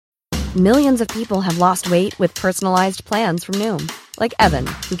Millions of people have lost weight with personalized plans from Noom. Like Evan,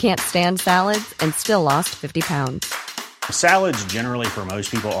 who can't stand salads and still lost 50 pounds. Salads generally for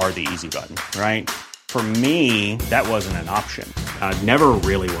most people are the easy button, right? For me, that wasn't an option. I never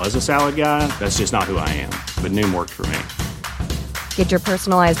really was a salad guy. That's just not who I am. But Noom worked for me. Get your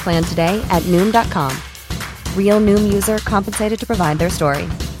personalized plan today at Noom.com. Real Noom user compensated to provide their story.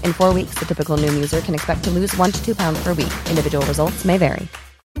 In 4 weeks, the typical Noom user can expect to lose 1 to 2 pounds per week. Individual results may vary.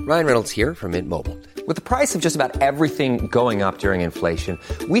 Ryan Reynolds here from Mint Mobile. With the price of just about everything going up during inflation,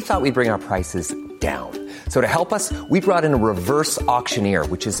 we thought we'd bring our prices down. So to help us, we brought in a reverse auctioneer,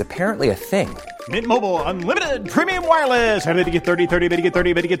 which is apparently a thing. Mint Mobile Unlimited Premium Wireless. How to get 30, 30, bit to get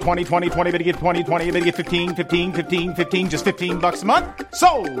 30, bit to get 20, 20, 20, bit to get 20, 20, bit to get 15, 15, 15, 15, just $15 a month?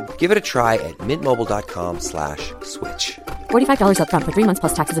 Sold! Give it a try at mintmobile.com/switch. $45 up front for 3 months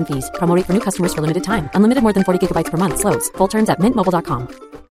plus taxes and fees. Promo rate for new customers for limited time. Unlimited more than 40 gigabytes per month. Slows full terms at mintmobile.com.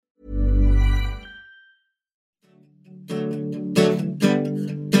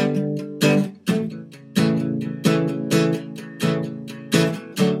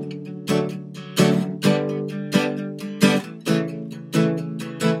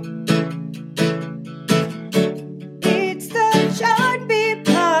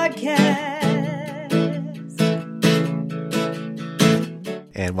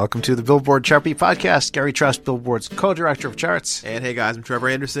 And welcome to the Billboard Chart Beat Podcast. Gary Trust, Billboard's co-director of charts. And hey guys, I'm Trevor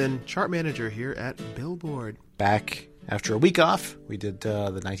Anderson, chart manager here at Billboard. Back after a week off. We did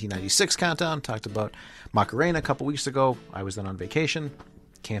the 1996 countdown, talked about Macarena a couple weeks ago. I was then on vacation,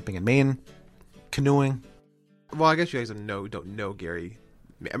 camping in Maine, canoeing. Well, I guess you guys don't know Gary.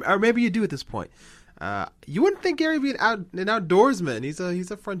 Or maybe you do at this point. You wouldn't think Gary would be an outdoorsman.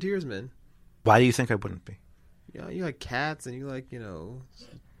 He's a frontiersman. Why do you think I wouldn't be? You know, you like cats and you like,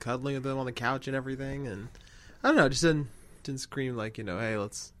 cuddling with them on the couch and everything. And I don't know, just didn't scream like, hey,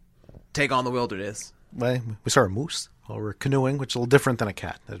 let's take on the wilderness. Well, we saw a moose while we were canoeing, which is a little different than a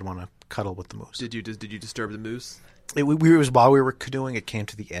cat. I didn't want to cuddle with the moose. Did you disturb the moose? It was while we were canoeing, it came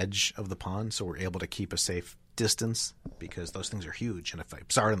to the edge of the pond, so we're able to keep a safe distance because those things are huge. And if I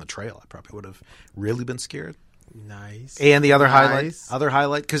saw it on the trail, I probably would have really been scared. Nice. And the other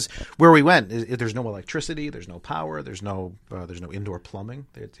highlight, because where we went, there's no electricity, there's no power, there's no indoor plumbing.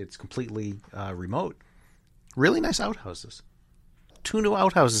 It's completely remote. Really nice outhouses. 2 new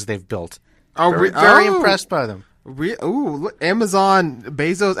outhouses they've built. Very impressed by them. Look, Amazon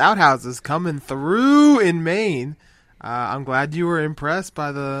Bezos outhouses coming through in Maine. I'm glad you were impressed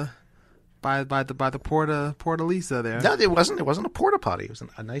by the Porta Lisa there. No, it wasn't a porta potty. It was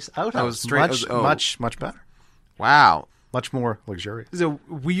a nice outhouse. Much better. Wow. Much more luxurious. Is it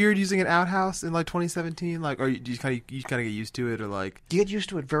weird using an outhouse in like 2017? Like, or you kind of get used to it, or like you get used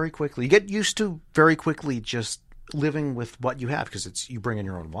to it very quickly. You get used to very quickly just living with what you have because you bring in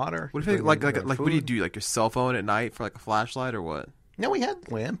your own water. What if what do you do? Like your cell phone at night for like a flashlight or what? No, we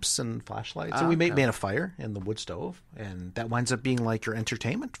had lamps and flashlights, and we made a fire in the wood stove, and that winds up being like your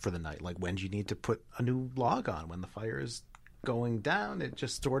entertainment for the night. Like when do you need to put a new log on when the fire is going down? It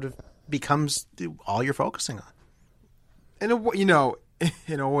just sort of becomes all you're focusing on. In a way,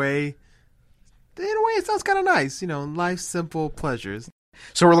 it sounds kind of nice. Life's simple pleasures.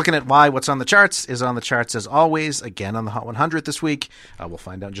 So we're looking at why what's on the charts is on the charts as always. Again, on the Hot 100 this week. We'll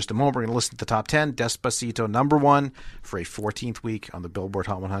find out in just a moment. We're going to listen to the top 10. Despacito, number 1 for a 14th week on the Billboard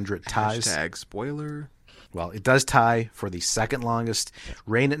Hot 100. Ties. Hashtag spoiler. Well, it does tie for the second longest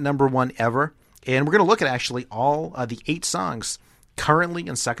reign at number 1 ever. And we're going to look at actually all the 8 songs currently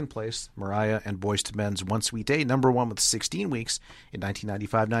in second place, Mariah and Boyz II Men's One Sweet Day, number 1 with 16 weeks in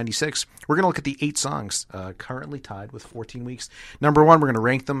 1995-96. We're going to look at the 8 songs currently tied with 14 weeks. Number 1, we're going to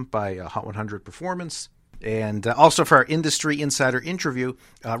rank them by Hot 100 performance. And also for our Industry Insider interview,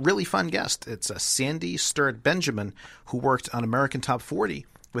 really fun guest. It's Sandy Sturt Benjamin, who worked on American Top 40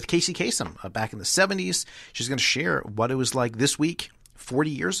 with Casey Kasem back in the 70s. She's going to share what it was like this week 40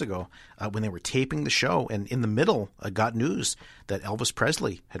 years ago when they were taping the show, and in the middle got news that Elvis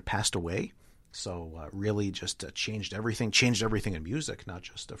Presley had passed away. So really just changed everything in music, not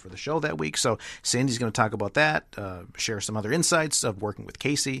just for the show that week. So Sandy's going to talk about that, share some other insights of working with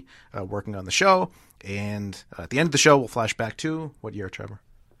Casey, working on the show. And at the end of the show, we'll flash back to what year, Trevor?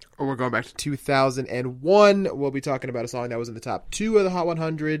 Or we're going back to 2001. We'll be talking about a song that was in the top 2 of the Hot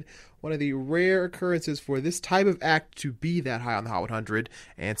 100. One of the rare occurrences for this type of act to be that high on the Hot 100,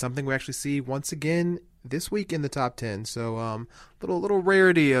 and something we actually see once again this week in the top 10. So little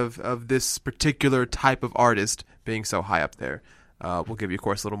rarity of this particular type of artist being so high up there. We'll give you, of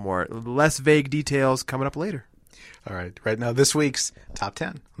course, less vague details coming up later. All right. Right now, this week's top 10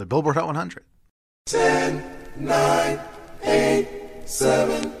 on the Billboard Hot 100. 10, 9, 8,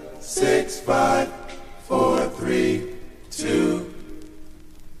 7, 6, 5, 4, 3, 2,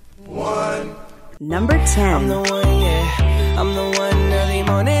 1. Number 10. I'm the one, yeah. I'm the one early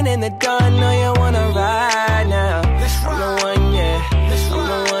morning in the dawn. Know you wanna ride now. I'm the one, yeah. I'm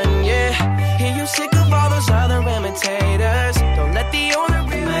the one, yeah. Hear you sick of all those other imitators. Don't let the owner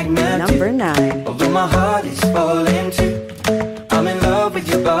be magnetic. Number 9. Although my heart is falling too. I'm in love with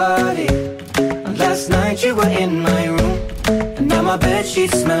your body. Last night you were in my room, and now my bed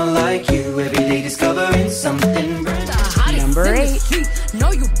sheets smell like you. Every day discovering something brand new. Number 8.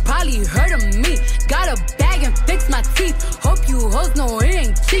 Know you probably heard of me. Got a bag and fix my teeth. Hope you hoes know it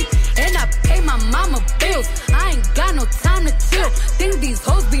ain't cheap. And I pay my mama bills. I ain't got no time to chill. Think these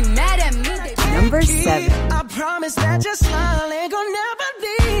hoes be mad at me. Number 7. I promise that your smile ain't gonna never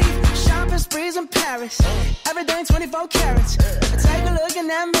leave. Shopping sprees in Paris. Everything 24 carats. Take a look in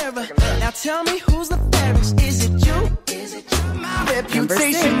that mirror. Now tell me who's the fairest. Is it you? Is it you? My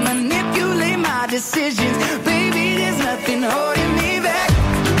reputation manipulate my decisions. Baby, there's nothing holding me back.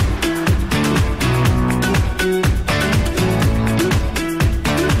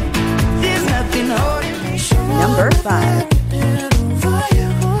 There's nothing holding me back. Number 5.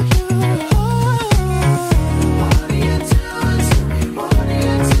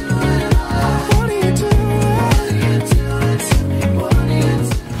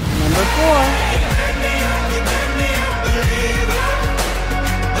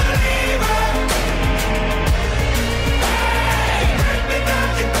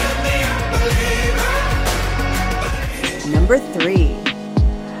 Number 3.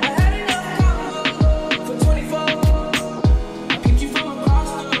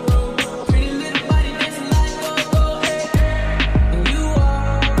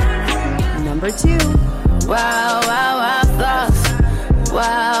 Number 2. Wow, wow, wow, thoughts.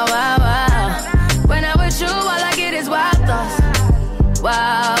 Wow, wow, wow. When I'm with you, all I get is wild thoughts.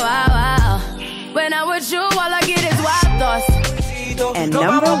 Wow, wow, wow. When I'm with you, all I get is wild thoughts. And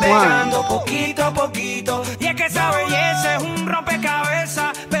number 1. Poquito a poquito. Y es que esa belleza es un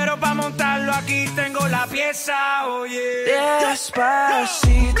rompecabezas, pero para montarlo aquí tengo la pieza. Oye,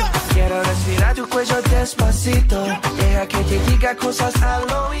 despacito, quiero respirar tu cuello despacito. Deja que te diga cosas al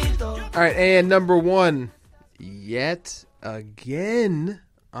oído. All right, and number 1, yet again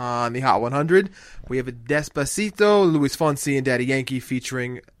on the Hot 100, we have a Despacito, Luis Fonsi and Daddy Yankee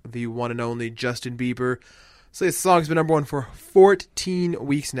featuring the one and only Justin Bieber. So this song's been number 1 for 14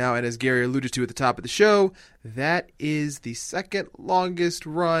 weeks now, and as Gary alluded to at the top of the show, that is the second longest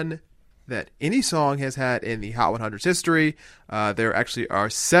run that any song has had in the Hot 100's history. There actually are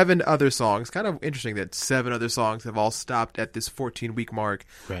 7 other songs. Kind of interesting that 7 other songs have all stopped at this 14-week mark.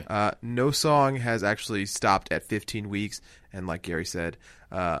 Right. No song has actually stopped at 15 weeks, and like Gary said,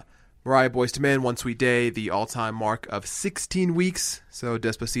 Mariah, Boyz II Men, One Sweet Day, the all-time mark of 16 weeks. So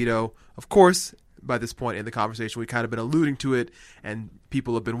Despacito, of course, by this point in the conversation, we kind of been alluding to it, and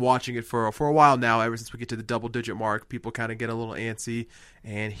people have been watching it for a while now. Ever since we get to the double-digit mark, people kind of get a little antsy,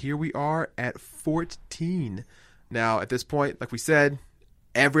 and here we are at 14. Now, at this point, like we said,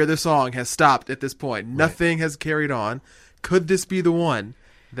 every other song has stopped at this point. Right. Nothing has carried on. Could this be the one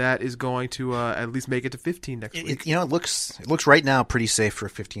that is going to at least make it to 15 next week? It looks right now pretty safe for a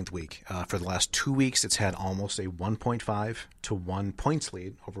 15th week. For the last 2 weeks, it's had almost a 1.5 to 1 points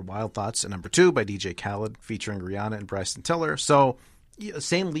lead over Wild Thoughts at number 2 by DJ Khaled featuring Rihanna and Bryson Tiller. So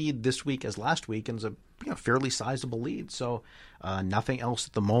same lead this week as last week, and it's a fairly sizable lead. So nothing else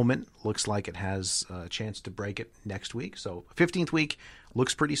at the moment looks like it has a chance to break it next week. So 15th week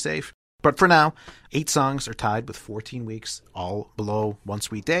looks pretty safe. But for now, 8 songs are tied with 14 weeks, all below One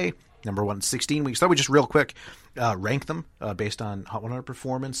Sweet Day. Number 1, 16 weeks. Thought we just real quick rank them based on Hot 100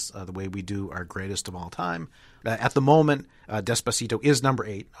 performance, the way we do our greatest of all time. At the moment, Despacito is number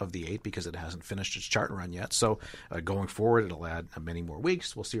 8 of the 8 because it hasn't finished its chart run yet. So going forward, it'll add many more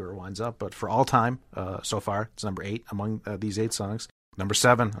weeks. We'll see where it winds up. But for all time, so far, it's number 8 among these 8 songs. Number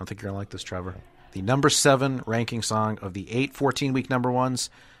 7, I don't think you're going to like this, Trevor. The number 7 ranking song of the 8 14-week number 1s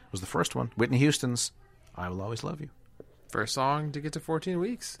was the first one, Whitney Houston's I Will Always Love You. First song to get to 14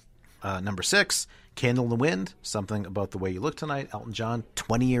 weeks. Number 6, Candle in the Wind, Something About the Way You Look Tonight. Elton John,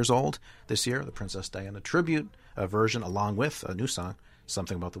 20 years old this year, the Princess Diana tribute version, along with a new song,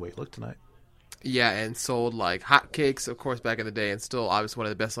 Something About the Way You Look Tonight. Yeah, and sold like hotcakes, of course, back in the day, and still obviously one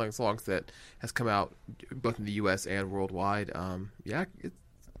of the best-selling songs that has come out both in the U.S. and worldwide. Yeah, it's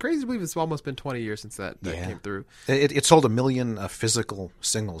crazy to believe it's almost been 20 years since that came through. It sold 1 million physical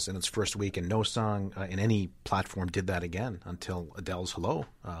singles in its first week, and no song in any platform did that again until Adele's Hello,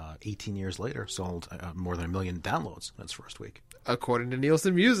 18 years later, sold more than 1 million downloads in its first week. According to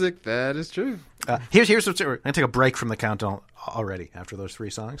Nielsen Music, that is true. Here's what's... We're going to take a break from the countdown already after those 3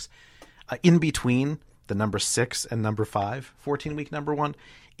 songs. In between the number 6 and number 5, 14-week number 1,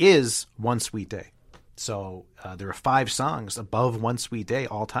 is One Sweet Day. So there are 5 songs above One Sweet Day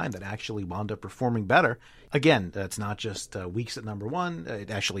all time that actually wound up performing better. Again, it's not just weeks at number 1.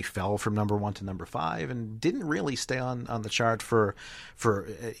 It actually fell from number 1 to number 5 and didn't really stay on the chart for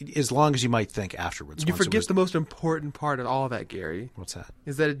as long as you might think afterwards. You forget the most important part of all that, Gary. What's that?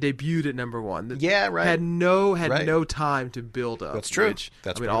 Is that it debuted at number 1. Yeah, right. Had no time to build up. That's true.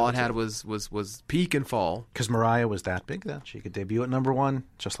 All it had was peak and fall. Because Mariah was that big then. She could debut at number 1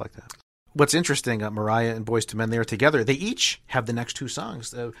 just like that. What's interesting, Mariah and Boyz II Men, they're together. They each have the next 2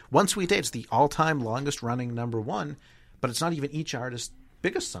 songs. One Sweet Day, it's the all-time longest-running number 1, but it's not even each artist's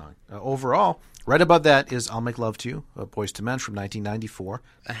biggest song. Overall, right above that is I'll Make Love to You, Boyz II Men from 1994.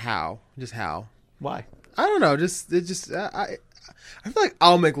 How? Just how? Why? I don't know. I feel like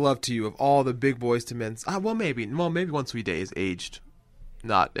I'll Make Love to You of all the big Boyz II Men. Maybe One Sweet Day is aged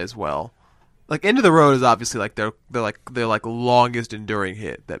not as well. Like End of the Road is obviously like their longest enduring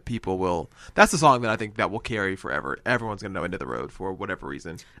hit that people will. That's the song that I think that will carry forever. Everyone's gonna know End of the Road for whatever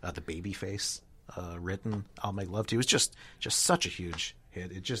reason. The Babyface written I'll Make Love to You was just such a huge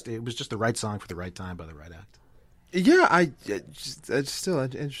hit. It was just the right song for the right time by the right act. Yeah, it's still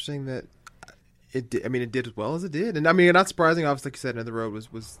interesting that it did as well as it did, and I mean not surprising. Obviously, like you said, End of the Road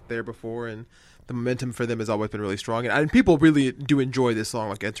was there before, and the momentum for them has always been really strong, and people really do enjoy this song,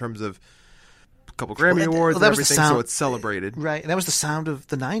 like in terms of couple Grammy Awards and everything, so it's celebrated. Right, and that was the sound of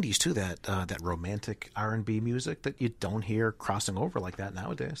the 90s, too, that romantic R&B music that you don't hear crossing over like that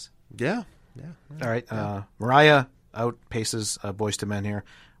nowadays. Yeah. All right, Mariah outpaces Boyz II Men here.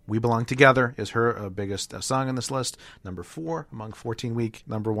 We Belong Together is her biggest song on this list, number 4 among 14-week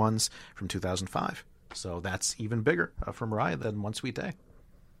number 1s from 2005. So that's even bigger for Mariah than One Sweet Day.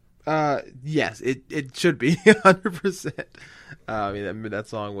 Yes, it should be 100%. I mean, that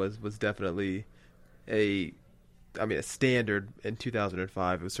song was definitely a standard in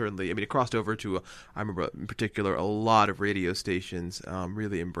 2005. It was certainly, it crossed over to, I remember in particular, a lot of radio stations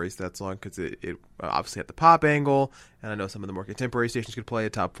really embraced that song because it obviously had the pop angle, and I know some of the more contemporary stations could play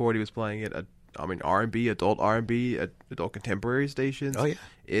it. Top 40 was playing it. R&B, adult contemporary stations. Oh yeah,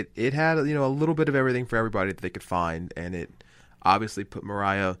 it had a little bit of everything for everybody that they could find, and it obviously put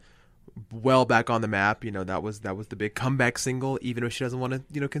Mariah well back on the map. That was the big comeback single, even if she doesn't want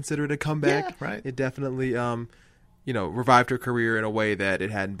to consider it a comeback. Yeah, right. It definitely revived her career in a way that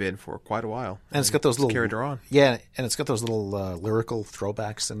it hadn't been for quite a while. And it's got those little carried her on. Yeah, and it's got those little lyrical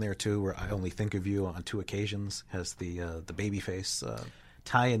throwbacks in there too, where I Only Think of You on 2 occasions has the Babyface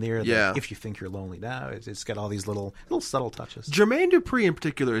tie in there. Yeah. If You Think You're Lonely Now, it's got all these little subtle touches. Jermaine Dupri in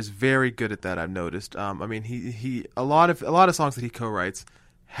particular is very good at that. I've noticed. He a lot of songs that he co-writes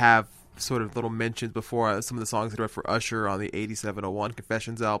have sort of little mentions before. Some of the songs that he wrote for Usher on the 8701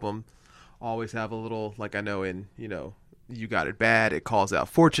 Confessions album always have a little, like I know in You Got It Bad, it calls out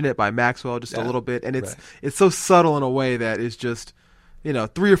Fortunate by Maxwell just a little bit, and it's so subtle in a way that it's just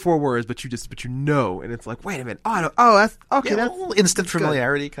 3 or 4 words, but you and it's like, wait a minute, that's okay. Yeah, that's a little instant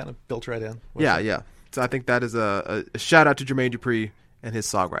familiarity kind of built right in. Yeah. So I think that is a shout out to Jermaine Dupri and his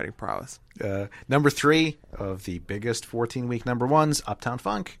songwriting prowess. Number 3 of the biggest 14-week number 1s, Uptown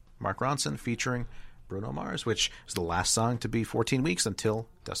Funk, Mark Ronson featuring Bruno Mars, which was the last song to be 14 weeks until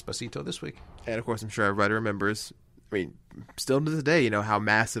Despacito this week. And of course, I'm sure everybody remembers, still to this day, how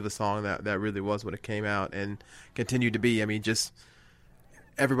massive a song that really was when it came out and continued to be. Just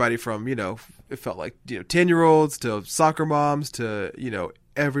everybody from, it felt like, 10-year-olds to soccer moms to,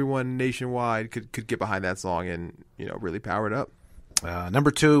 everyone nationwide could get behind that song and, really power it up. Number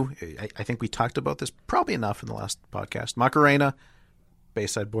 2, I think we talked about this probably enough in the last podcast. Macarena,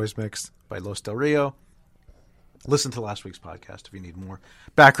 Bayside Boys Mix by Los Del Rio. Listen to last week's podcast if you need more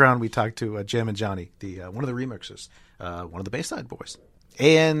background. We talked to Jam and Johnny, one of the remixers, one of the Bayside Boys.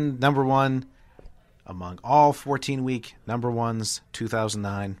 And number 1 among all 14-week number 1s,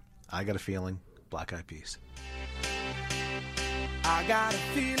 2009, I Got a Feeling, Black Eyed Peas. I got a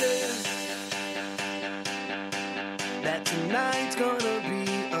feeling that tonight's gonna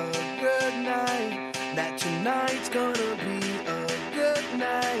be a good night. That tonight's gonna be a good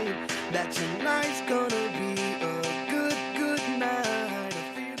night. That tonight's gonna be a good night.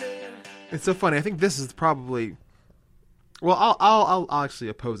 It's so funny. I think this is probably. Well, I'll actually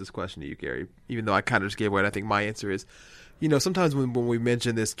oppose this question to you, Gary. Even though I kind of just gave away, I think my answer is, sometimes when we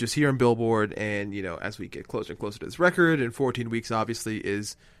mention this, just here on Billboard, and as we get closer and closer to this record, and 14 weeks obviously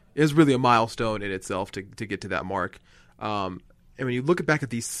is really a milestone in itself to get to that mark. And when you look back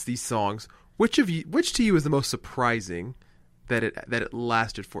at these songs, which to you is the most surprising that it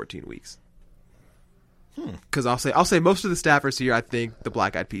lasted 14 weeks. Because I'll say most of the staffers here, I think the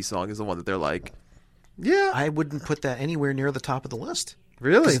Black Eyed Peas song is the one that they're like, yeah. I wouldn't put that anywhere near the top of the list.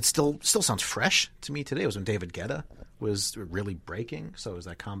 Really? It still sounds fresh to me today. It was when David Guetta was really breaking, so it was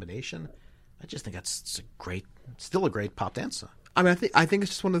that combination. I just think that's still a great pop dance song. I mean, I think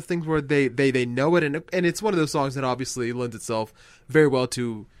it's just one of the things where they know it, and it's one of those songs that obviously lends itself very well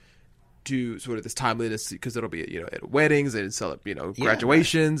to sort of this timeliness, because it'll be at weddings and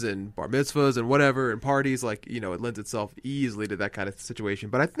graduations and bar mitzvahs and whatever and parties, like it lends itself easily to that kind of situation.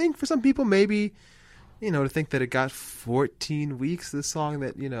 But I think for some people maybe to think that it got 14 weeks, this song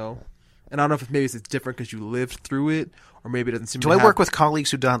that and I don't know if maybe it's different because you lived through it, or maybe it doesn't seem. Do I work with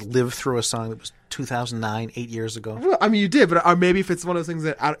colleagues who don't live through a song that was 2009, 8 years ago? Well, I mean, you did, but maybe if it's one of those things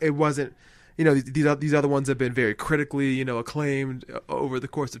that it wasn't. These other ones have been very critically, acclaimed over the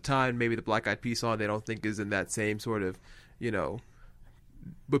course of time. Maybe the Black Eyed Peas song they don't think is in that same sort of,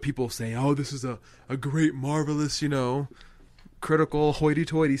 but people say, oh, this is a great, marvelous, critical,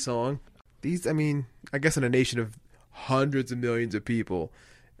 hoity-toity song. These, I mean, I guess in a nation of hundreds of millions of people,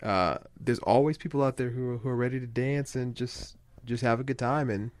 there's always people out there who are ready to dance and just have a good time,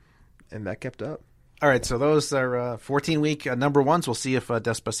 and that kept up. All right, so those are 14-week number ones. We'll see if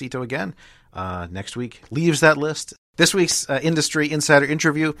Despacito again next week leaves that list. This week's Industry Insider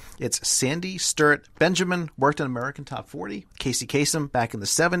interview, it's Sandy Sturt Benjamin, worked on American Top 40, Casey Kasem back in the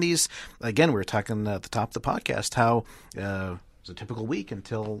 70s. Again, we were talking at the top of the podcast how it was a typical week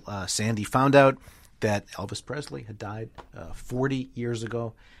until Sandy found out that Elvis Presley had died 40 years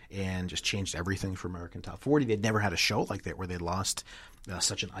ago, and just changed everything for American Top 40. They'd never had a show like that where they lost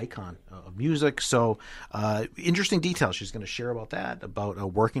such an icon of music. So interesting details she's going to share about that, about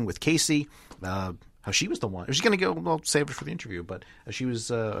working with Casey, how she was the one. She's going to go, well, save it for the interview, but she was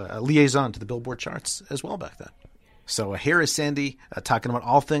a liaison to the Billboard charts as well back then. So here is Sandy talking about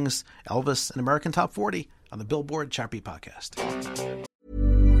all things Elvis and American Top 40 on the Billboard Chart Beat podcast.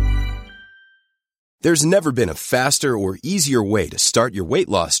 There's never been a faster or easier way to start your weight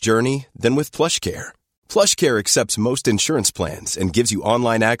loss journey than with PlushCare. PlushCare accepts most insurance plans and gives you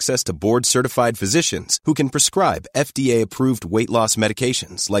online access to board-certified physicians who can prescribe FDA-approved weight loss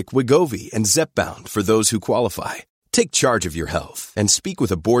medications like Wegovy and Zepbound for those who qualify. Take charge of your health and speak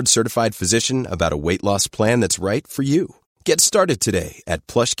with a board-certified physician about a weight loss plan that's right for you. Get started today at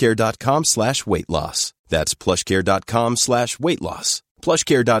plushcare.com/weightloss. That's plushcare.com/weightloss.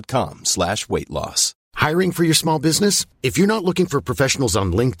 plushcare.com/weightloss. Hiring for your small business? If you're not looking for professionals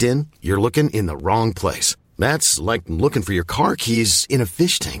on LinkedIn, you're looking in the wrong place. That's like looking for your car keys in a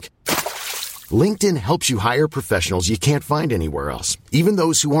fish tank. LinkedIn helps you hire professionals you can't find anywhere else, even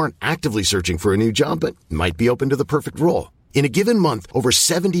those who aren't actively searching for a new job but might be open to the perfect role. In a given month, over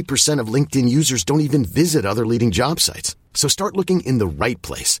 70% of LinkedIn users don't even visit other leading job sites. So start looking in the right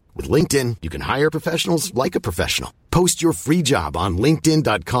place. With LinkedIn, you can hire professionals like a professional. Post your free job on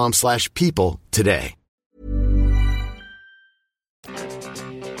linkedin.com/people today.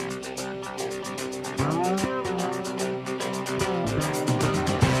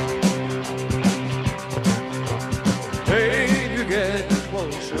 Hey, you get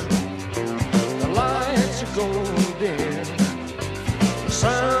closer. The lights are going dim. The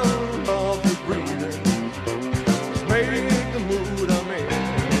sound of your breathing make the mood I'm in.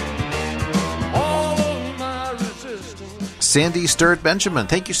 All of my resistance. Sandy Sturt Benjamin,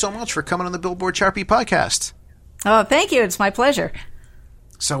 thank you so much for coming on the Billboard Chart Beat podcast. Oh, thank you. It's my pleasure.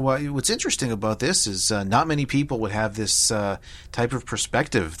 So what's interesting about this is not many people would have this type of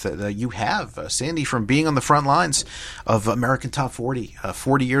perspective that you have, Sandy, from being on the front lines of American Top 40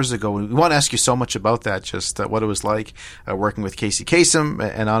 40 years ago. We want to ask you so much about that, just what it was like working with Casey Kasem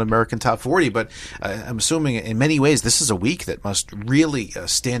and on American Top 40. But I'm assuming in many ways this is a week that must really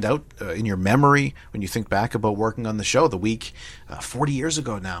stand out in your memory when you think back about working on the show. The week 40 years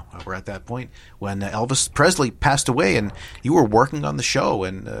ago now, we're at that point when Elvis Presley passed away and you were working on the show.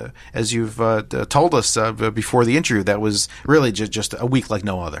 And as you've told us before the interview, that was really just a week like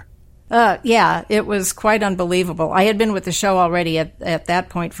no other. Yeah, it was quite unbelievable. I had been with the show already at that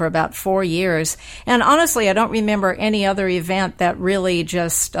point for about 4 years. And honestly, I don't remember any other event that really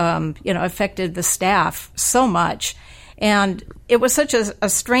just, affected the staff so much. And it was such a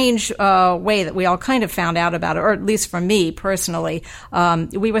strange way that we all kind of found out about it, or at least for me personally.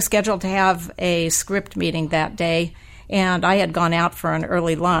 We were scheduled to have a script meeting that day, and I had gone out for an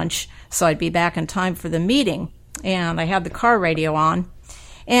early lunch, so I'd be back in time for the meeting. And I had the car radio on,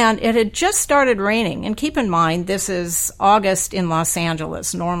 and it had just started raining. And keep in mind, this is August in Los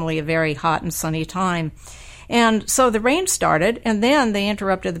Angeles, normally a very hot and sunny time. And so the rain started, and then they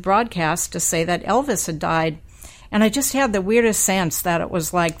interrupted the broadcast to say that Elvis had died. And I just had the weirdest sense that it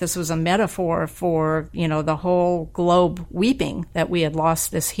was like this was a metaphor for, the whole globe weeping that we had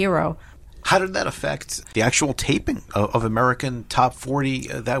lost this hero. How did that affect the actual taping of American Top 40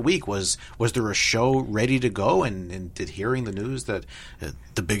 that week? Was there a show ready to go? And did hearing the news that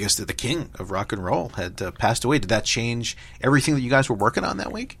the king of rock and roll had passed away, did that change everything that you guys were working on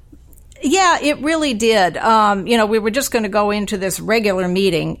that week? Yeah, it really did. We were just going to go into this regular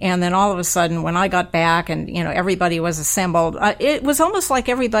meeting, and then all of a sudden when I got back and, everybody was assembled, it was almost like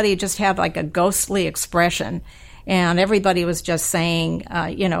everybody just had like a ghostly expression. And everybody was just saying,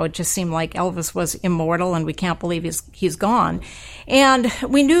 it just seemed like Elvis was immortal and we can't believe he's gone. And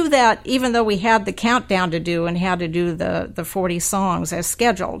we knew that even though we had the countdown to do and had to do the 40 songs as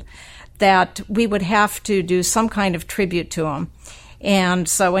scheduled, that we would have to do some kind of tribute to him. And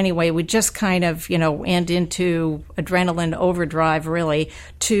so anyway, we just kind of, went into adrenaline overdrive, really,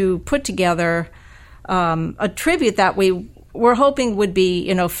 to put together a tribute that we're hoping would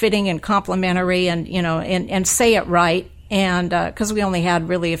be, fitting and complimentary and, and say it right. And because we only had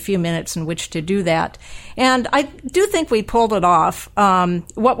really a few minutes in which to do that. And I do think we pulled it off.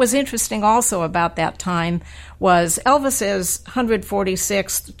 What was interesting also about that time was Elvis's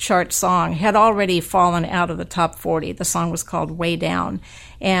 146th chart song had already fallen out of the top 40. The song was called Way Down.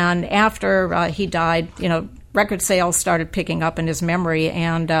 And after he died, record sales started picking up in his memory,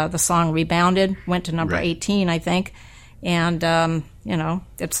 and the song rebounded, went to number 18, I think. And,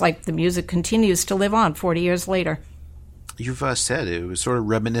 it's like the music continues to live on 40 years later. You've said it was sort of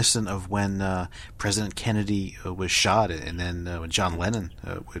reminiscent of when President Kennedy was shot, and then when John Lennon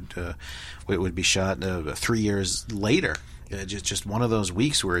would be shot 3 years later. Just one of those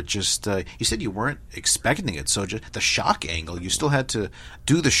weeks where it just you said you weren't expecting it, so just the shock angle. You still had to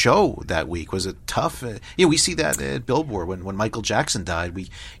do the show that week. Was it tough? We see that at Billboard when Michael Jackson died.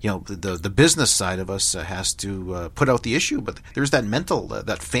 The business side of us has to put out the issue, but there's that mental,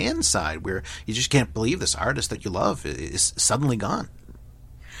 that fan side where you just can't believe this artist that you love is suddenly gone.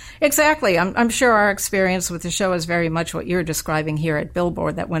 Exactly. I'm sure our experience with the show is very much what you're describing here at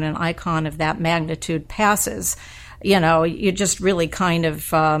Billboard, that when an icon of that magnitude passes, you're just really kind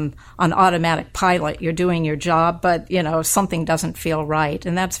of on automatic pilot. You're doing your job, but, something doesn't feel right.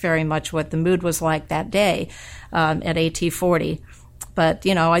 And that's very much what the mood was like that day at AT40. But,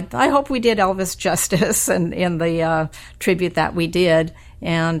 I hope we did Elvis justice in the tribute that we did.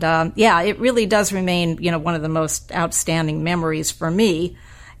 And, it really does remain, one of the most outstanding memories for me.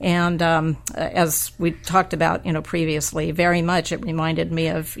 And as we talked about, previously, very much it reminded me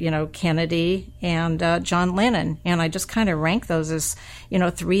of, Kennedy and John Lennon. And I just kind of rank those as,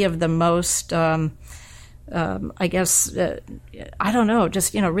 three of the most, I guess, I don't know,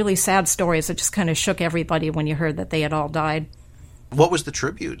 just, really sad stories that just kind of shook everybody when you heard that they had all died. What was the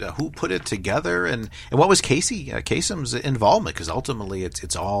tribute? Who put it together? And what was Casey Kasem's involvement? Because ultimately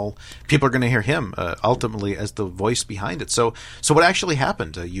it's all, people are going to hear him ultimately as the voice behind it. So what actually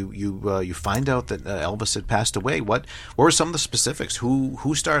happened? You find out that Elvis had passed away. What were some of the specifics?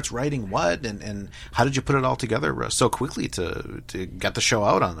 Who starts writing what? And how did you put it all together so quickly to get the show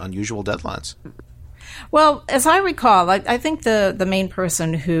out on usual deadlines? Well, as I recall, I think the main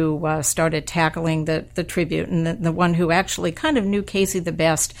person who started tackling the tribute and the one who actually kind of knew Casey the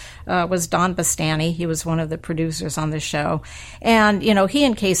best was Don Bastani. He was one of the producers on the show. And, he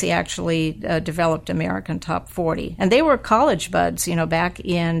and Casey actually developed American Top 40. And they were college buds, back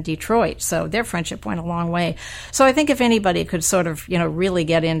in Detroit. So their friendship went a long way. So I think if anybody could sort of, really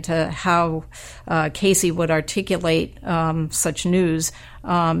get into how Casey would articulate such news,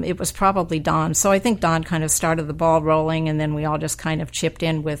 it was probably Don. So I think Don kind of started the ball rolling, and then we all just kind of chipped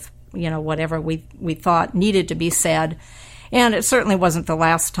in with, whatever we thought needed to be said. And it certainly wasn't the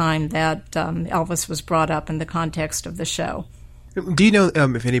last time that Elvis was brought up in the context of the show. Do you know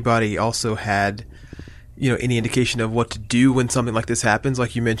if anybody also had, any indication of what to do when something like this happens?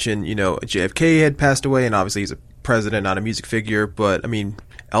 Like you mentioned, JFK had passed away, and obviously he's a president, not a music figure. But,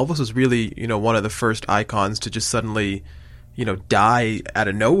 Elvis was really, one of the first icons to just suddenly die out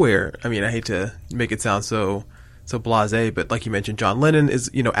of nowhere. I hate to make it sound so blasé, but like you mentioned, John Lennon is,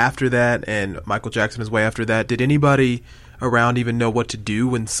 after that, and Michael Jackson is way after that. Did anybody around even know what to do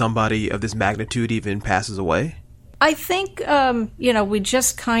when somebody of this magnitude even passes away? I think, we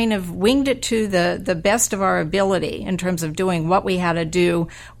just kind of winged it to the best of our ability in terms of doing what we had to do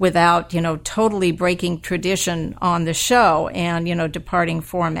without, totally breaking tradition on the show and, departing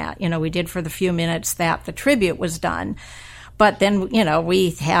format. We did for the few minutes that the tribute was done. But then,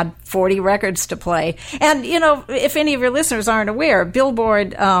 we had 40 records to play. And, if any of your listeners aren't aware,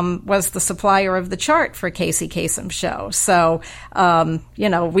 Billboard was the supplier of the chart for Casey Kasem's show. So,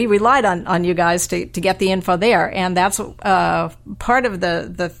 we relied on you guys to get the info there. And that's part of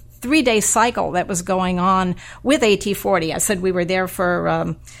the 3-day cycle that was going on with AT40. I said we were there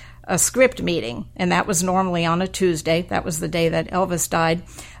for a script meeting, and that was normally on a Tuesday. That was the day that Elvis died.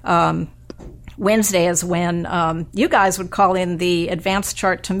 Wednesday is when you guys would call in the advance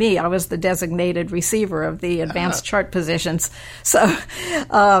chart to me. I was the designated receiver of the advance chart positions. So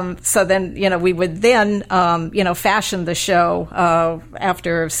then, we would then, fashion the show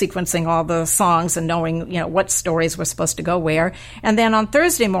after sequencing all the songs and knowing, what stories were supposed to go where. And then on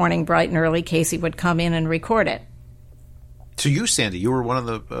Thursday morning, bright and early, Casey would come in and record it. So you, Sandy, you were one of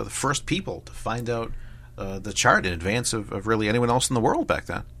the first people to find out the chart in advance of really anyone else in the world back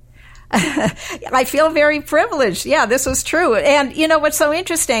then. I feel very privileged. Yeah, this was true. And what's so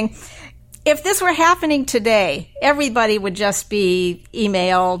interesting, if this were happening today, everybody would just be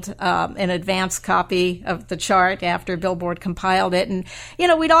emailed an advance copy of the chart after Billboard compiled it. And,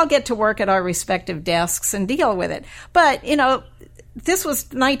 we'd all get to work at our respective desks and deal with it. But, this was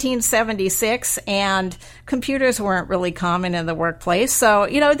 1976, and computers weren't really common in the workplace. So,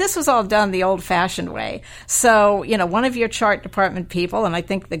 this was all done the old-fashioned way. So, one of your chart department people, and I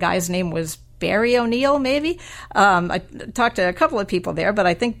think the guy's name was Barry O'Neill, maybe. I talked to a couple of people there, but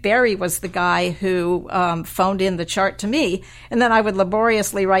I think Barry was the guy who phoned in the chart to me. And then I would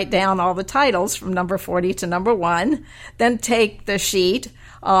laboriously write down all the titles from number 40 to number 1, then take the sheet,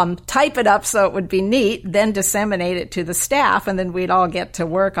 type it up so it would be neat, then disseminate it to the staff, and then we'd all get to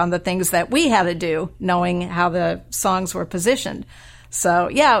work on the things that we had to do, knowing how the songs were positioned. So,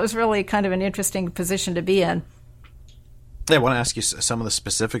 yeah, it was really kind of an interesting position to be in. I want to ask you some of the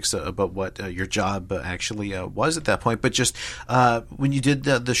specifics about what your job actually was at that point. But just when you did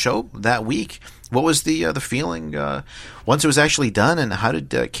the show that week, what was the feeling once it was actually done, and how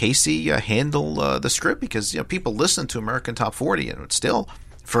did Casey handle the script? Because people listen to American Top 40, and it's still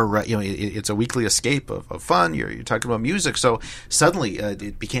for it's a weekly escape of fun. You're talking about music, so suddenly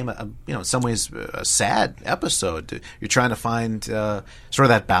it became in some ways a sad episode. You're trying to find sort of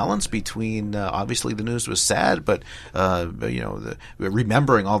that balance between obviously the news was sad, but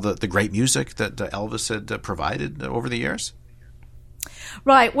remembering all the great music that Elvis had provided over the years.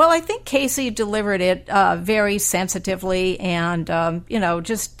 Right. Well, I think Casey delivered it very sensitively, and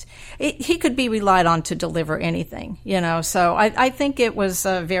he could be relied on to deliver anything. So I think it was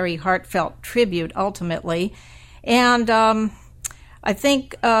a very heartfelt tribute ultimately, and I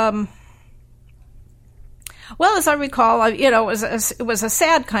think. Well, as I recall, it was a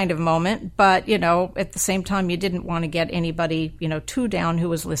sad kind of moment, but, at the same time, you didn't want to get anybody, too down who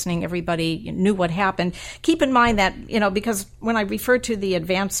was listening. Everybody knew what happened. Keep in mind that, because when I refer to the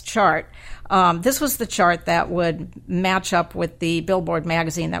advanced chart, this was the chart that would match up with the Billboard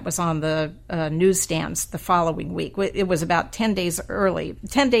magazine that was on the newsstands the following week. It was about 10 days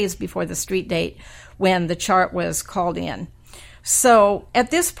before the street date when the chart was called in. So at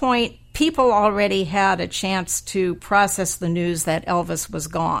this point, people already had a chance to process the news that Elvis was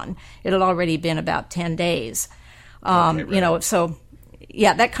gone. It had already been about 10 days. Right. So,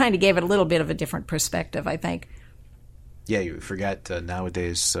 yeah, that kind of gave it a little bit of a different perspective, I think. Yeah, you forget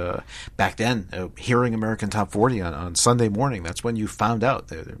nowadays, back then, hearing American Top 40 on Sunday morning, that's when you found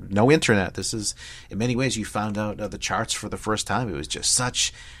out. No internet. This is, in many ways, you found out the charts for the first time. It was just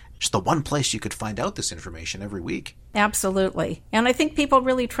the one place you could find out this information every week. Absolutely. And I think people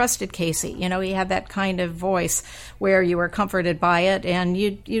really trusted Casey. He had that kind of voice where you were comforted by it, and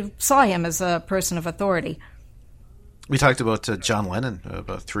you saw him as a person of authority. We talked about John Lennon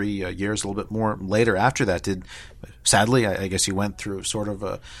about 3 years, a little bit more later after that. Sadly, I guess you went through sort of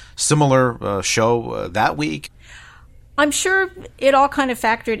a similar show that week. I'm sure it all kind of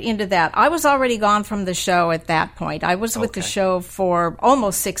factored into that. I was already gone from the show at that point. I was with the show for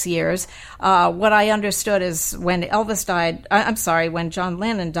almost 6 years. What I understood is when when John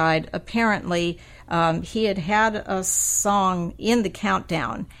Lennon died, apparently he had a song in the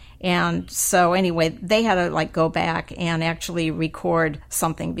countdown. And so anyway, they had to go back and actually record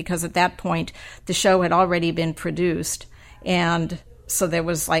something, because at that point the show had already been produced. And so there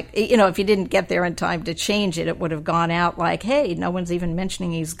was if you didn't get there in time to change it, it would have gone out hey, no one's even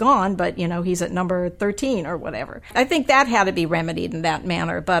mentioning he's gone, but, he's at number 13 or whatever. I think that had to be remedied in that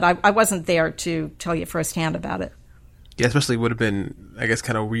manner, but I wasn't there to tell you firsthand about it. Yeah, especially would have been, I guess,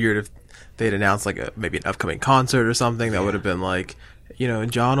 kind of weird if they'd announced maybe an upcoming concert or something. That would have been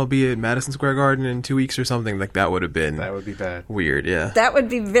John will be at Madison Square Garden in 2 weeks or something. That would have been... That would be bad. Weird, yeah. That would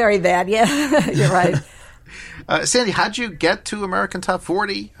be very bad, yeah. You're right. Sandy, how'd you get to American Top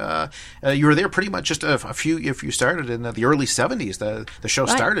 40? You were there pretty much just a few. If you started in the early 70s, the show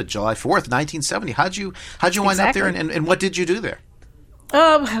started July 4th, 1970. How'd you wind up there, and what did you do there?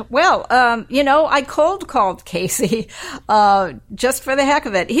 I cold called Casey just for the heck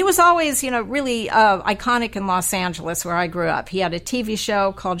of it. He was always, really iconic in Los Angeles, where I grew up. He had a TV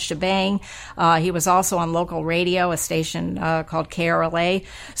show called Shebang. He was also on local radio, a station called KRLA.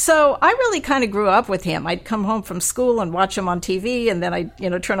 So I really kind of grew up with him. I'd come home from school and watch him on TV, and then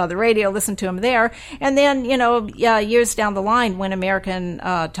I'd, turn on the radio, listen to him there. And then, years down the line, when American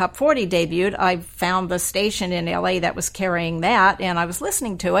Top 40 debuted, I found the station in LA that was carrying that, and I was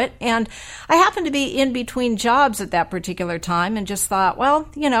listening to it, and I happened to be in between jobs at that particular time and just thought, well,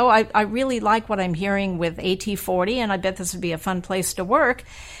 I really like what I'm hearing with AT40, and I bet this would be a fun place to work.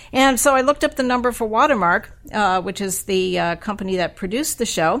 And so I looked up the number for Watermark, which is the company that produced the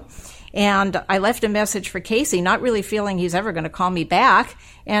show, and I left a message for Casey, not really feeling he's ever going to call me back.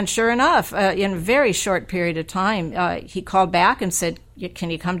 And sure enough, in a very short period of time, he called back and said, can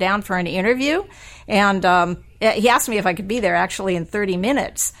you come down for an interview? And he asked me if I could be there actually in 30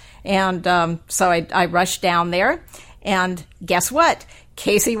 minutes. And so I rushed down there. And guess what?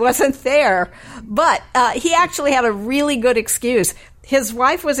 Casey wasn't there. But he actually had a really good excuse. His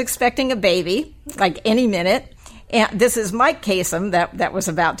wife was expecting a baby, like any minute. And this is Mike Kasem that was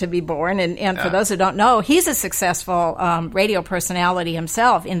about to be born. And for those who don't know, he's a successful radio personality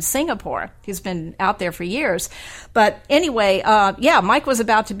himself in Singapore. He's been out there for years. But anyway, Mike was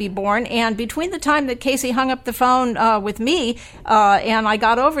about to be born. And between the time that Casey hung up the phone with me and I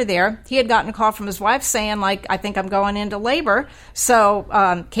got over there, he had gotten a call from his wife saying, I think I'm going into labor.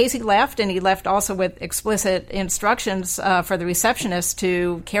 So Casey left, and he left also with explicit instructions for the receptionist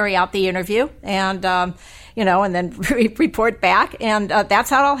to carry out the interview. And and then report back. And that's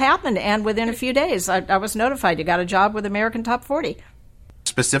how it all happened. And within a few days, I was notified. You got a job with American Top 40.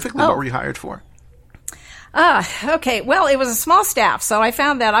 Specifically, what were you hired for? Okay. Well, it was a small staff. So I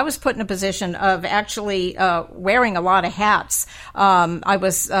found that I was put in a position of actually wearing a lot of hats. I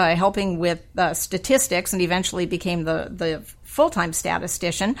was helping with statistics and eventually became the full-time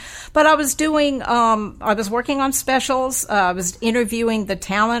statistician, but I was working on specials. I was interviewing the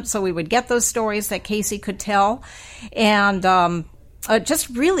talent, so we would get those stories that Casey could tell, and just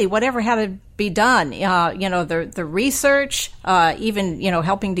really whatever had to be done. The research, even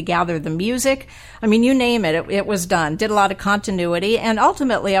helping to gather the music. I mean, you name it, it was done. Did a lot of continuity, and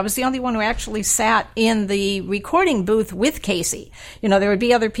ultimately, I was the only one who actually sat in the recording booth with Casey. There would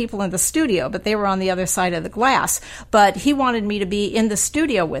be other people in the studio, but they were on the other side of the glass. But he wanted me to be in the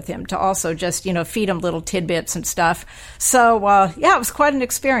studio with him to also just feed him little tidbits and stuff. So it was quite an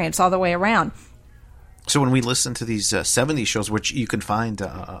experience all the way around. So when we listen to these 70s shows, which you can find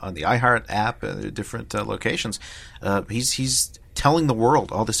on the iHeart app, different locations, he's telling the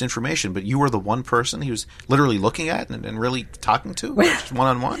world all this information, but you were the one person he was literally looking at and really talking to, just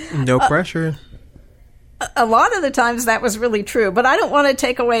one-on-one? No pressure. A lot of the times that was really true, but I don't want to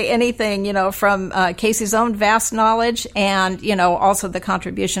take away anything, from Casey's own vast knowledge and, also the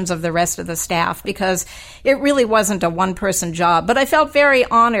contributions of the rest of the staff, because it really wasn't a one-person job. But I felt very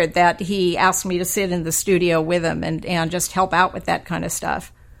honored that he asked me to sit in the studio with him and just help out with that kind of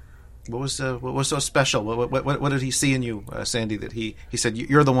stuff. What was so special? What did he see in you, Sandy, that he said,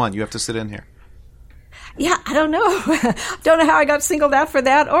 you're the one, you have to sit in here? Yeah, I don't know. Don't know how I got singled out for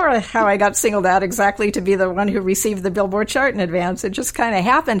that or how I got singled out exactly to be the one who received the Billboard chart in advance. It just kind of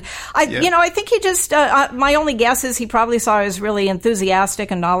happened. I think he just, my only guess is he probably saw I was really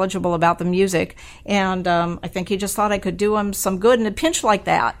enthusiastic and knowledgeable about the music. And I think he just thought I could do him some good in a pinch like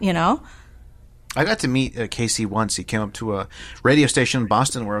that, I got to meet Casey once. He came up to a radio station in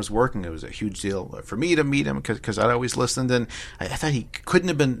Boston where I was working. It was a huge deal for me to meet him because I'd always listened. And I thought he couldn't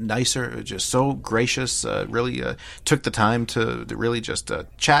have been nicer, just so gracious, really took the time to really just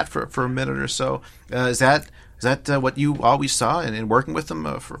chat for a minute or so. Is that what you always saw in working with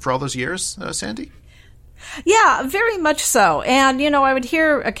him for all those years, Sandy? Yeah, very much so. And, I would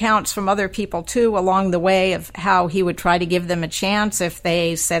hear accounts from other people, too, along the way of how he would try to give them a chance if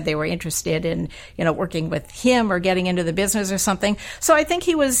they said they were interested in, working with him or getting into the business or something. So I think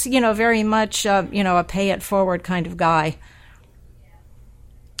he was, very much, a pay-it-forward kind of guy.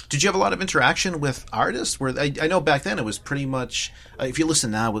 Did you have a lot of interaction with artists? Where I know back then it was pretty much, if you listen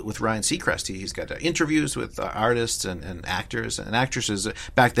now with Ryan Seacrest, he's got interviews with artists and actors and actresses.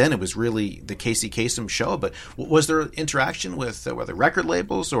 Back then it was really the Casey Kasem show. But was there interaction with whether record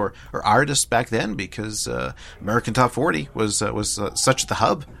labels or artists back then? Because American Top 40 was such the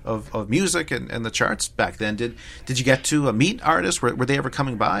hub of music and the charts back then. Did you get to meet artists? Were they ever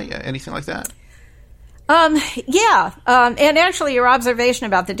coming by? Anything like that? And actually your observation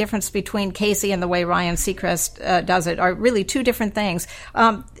about the difference between Casey and the way Ryan Seacrest does it are really two different things.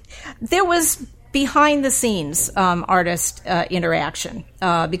 There was behind-the-scenes artist interaction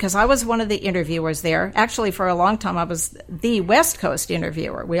because I was one of the interviewers there. Actually, for a long time, I was the West Coast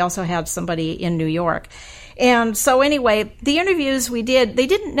interviewer. We also had somebody in New York. And so anyway, the interviews we did, they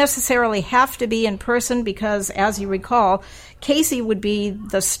didn't necessarily have to be in person because, as you recall, Casey would be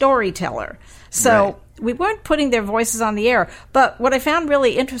the storyteller. So we weren't putting their voices on the air. But what I found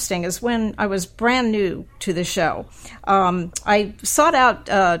really interesting is when I was brand new to the show, I sought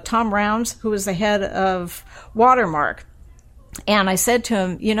out Tom Rounds, who was the head of Watermark. And I said to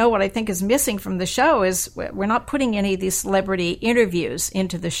him, you know, what I think is missing from the show is we're not putting any of these celebrity interviews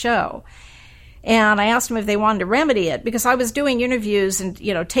into the show. And I asked him if they wanted to remedy it because I was doing interviews and,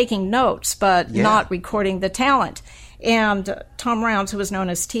 you know, taking notes, but not recording the talent. And Tom Rounds, who was known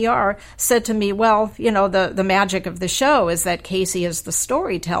as TR, said to me, well, you know, the magic of the show is that Casey is the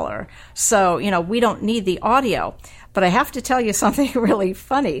storyteller. So, you know, we don't need the audio. But I have to tell you something really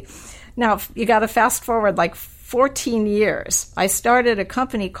funny. Now, you got to fast forward like 14 years. I started a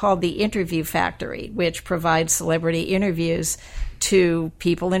company called The Interview Factory, which provides celebrity interviews to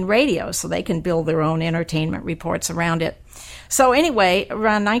people in radio so they can build their own entertainment reports around it. So anyway,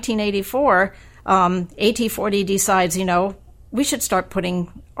 around 1984, AT40 decides, you know, we should start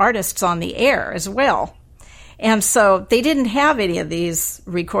putting artists on the air as well. And so they didn't have any of these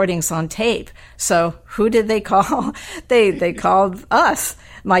recordings on tape. So who did they call? They called us,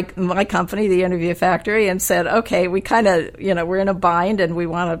 my company, The Interview Factory, and said, okay, we kind of, you know, we're in a bind and we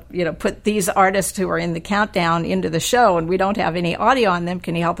want to, you know, put these artists who are in the countdown into the show and we don't have any audio on them.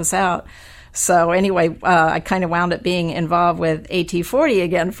 Can you help us out? So anyway, I kind of wound up being involved with AT40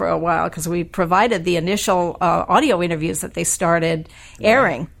 again for a while because we provided the initial audio interviews that they started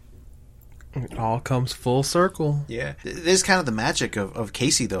airing. It all comes full circle. Yeah. There's kind of the magic of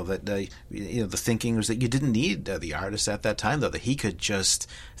Casey, though, that, you know, the thinking was that you didn't need the artist at that time, though, that he could just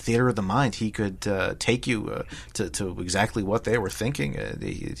theater of the mind. He could take you to exactly what they were thinking.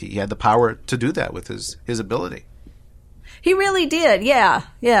 He had the power to do that with his ability. He really did, yeah.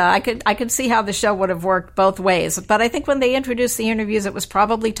 I could see how the show would have worked both ways. But I think when they introduced the interviews, it was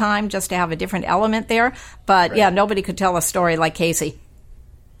probably time just to have a different element there. But yeah, nobody could tell a story like Casey.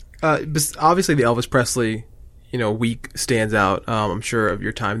 Obviously, the Elvis Presley, you know, week stands out. I'm sure of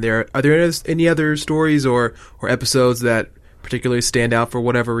your time there. Are there any other stories or episodes that particularly stand out for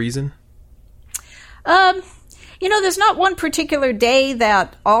whatever reason? You know, there's not one particular day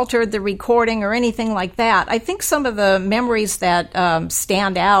that altered the recording or anything like that. I think some of the memories that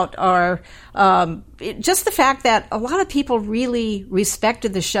stand out are just the fact that a lot of people really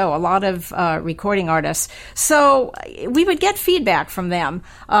respected the show, a lot of recording artists. So we would get feedback from them.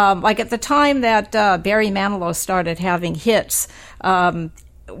 Like at the time that Barry Manilow started having hits,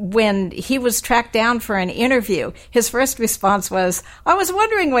 when he was tracked down for an interview, his first response was, I was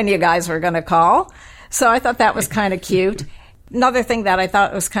wondering when you guys were going to call. So I thought that was kind of cute. Another thing that I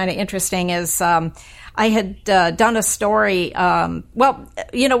thought was kind of interesting is I had done a story. Well,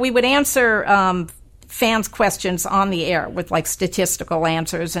 you know, we would answer fans' questions on the air with like statistical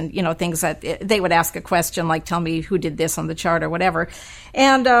answers and, you know, things that they would ask a question like, tell me who did this on the chart or whatever.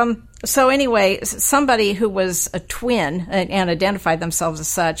 And so anyway, somebody who was a twin and identified themselves as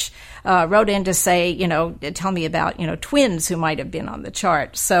such wrote in to say, you know, tell me about, you know, twins who might have been on the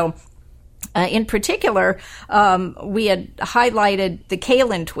chart. So in particular, we had highlighted the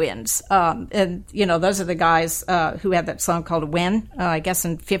Kalin twins. And, you know, those are the guys who had that song called When, I guess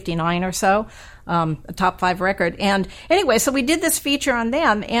in 59 or so, a top 5 record. And anyway, so we did this feature on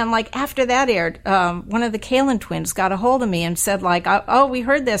them. And, like, after that aired, one of the Kalin twins got a hold of me and said, like, oh, we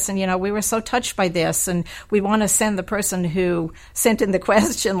heard this and, you know, we were so touched by this. And we want to send the person who sent in the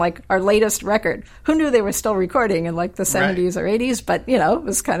question, like, our latest record. Who knew they were still recording in, like, the 70s or 80s? But, you know, it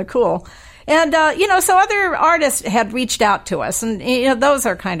was kind of cool. And, you know, so other artists had reached out to us, and, you know, those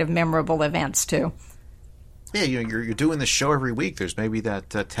are kind of memorable events, too. Yeah, you know, you're doing this show every week. There's maybe that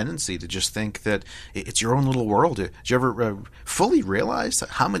tendency to just think that it's your own little world. Did you ever fully realize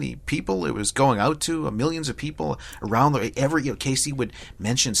how many people it was going out to? Millions of people around Casey would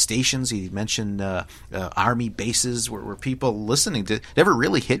mention stations. He mentioned army bases where people listening. Did it ever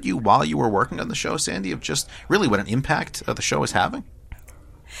really hit you while you were working on the show, Sandy, of just really what an impact the show is having?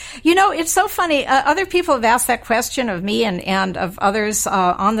 You know, it's so funny. Other people have asked that question of me and of others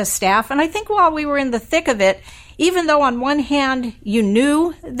on the staff. And I think while we were in the thick of it, even though on one hand you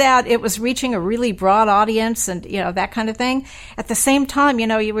knew that it was reaching a really broad audience and, you know, that kind of thing, at the same time, you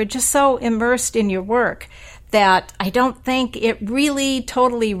know, you were just so immersed in your work that I don't think it really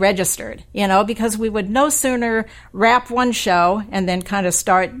totally registered, because we would no sooner wrap one show and then kind of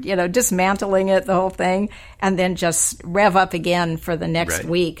start, dismantling it, the whole thing, and then just rev up again for the next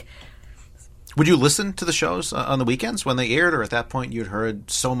week. Would you listen to the shows on the weekends when they aired, or at that point you'd heard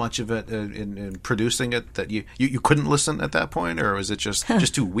so much of it in producing it that you couldn't listen at that point, or was it just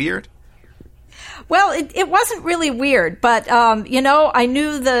too weird? Well, it wasn't really weird, but, I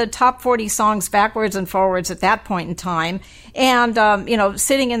knew the top 40 songs backwards and forwards at that point in time. And,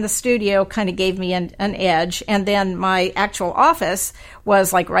 sitting in the studio kind of gave me an edge. And then my actual office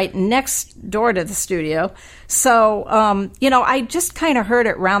was like right next door to the studio. So, I just kind of heard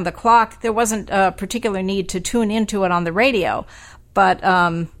it round the clock. There wasn't a particular need to tune into it on the radio. But,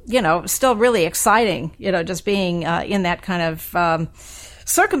 still really exciting, just being in that kind of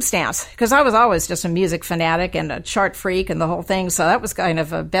circumstance, because I was always just a music fanatic and a chart freak and the whole thing, so that was kind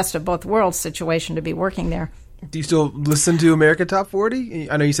of a best of both worlds situation to be working there. Do you still listen to American Top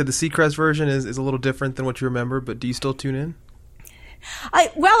 40? I know you said the Seacrest version is a little different than what you remember, but do you still tune in?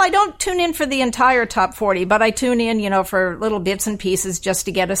 I don't tune in for the entire top 40, but I tune in, for little bits and pieces just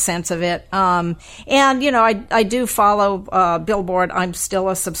to get a sense of it. And, I do follow Billboard. I'm still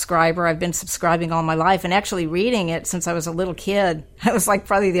a subscriber. I've been subscribing all my life and actually reading it since I was a little kid. I was like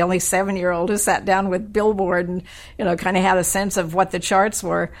probably the only 7-year-old who sat down with Billboard and, kind of had a sense of what the charts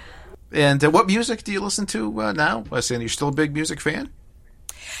were. And what music do you listen to now? Sandy, you're still a big music fan?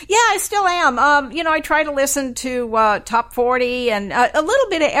 Yeah, I still am. I try to listen to top 40 and a little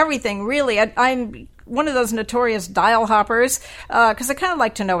bit of everything, really. I'm one of those notorious dial hoppers because I kind of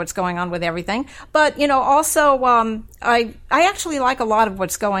like to know what's going on with everything. But, also I actually like a lot of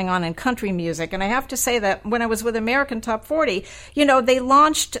what's going on in country music. And I have to say that when I was with American Top 40, they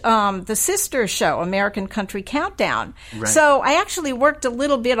launched the sister show, American Country Countdown. Right. So I actually worked a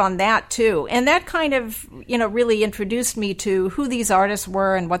little bit on that, too. And that kind of, really introduced me to who these artists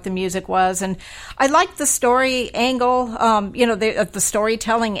were and what the music was. And I liked the story angle, the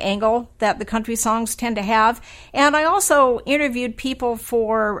storytelling angle that the country songs tend to have. And I also interviewed people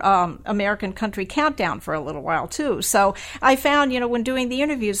for American Country Countdown for a little while, too. So I found, when doing the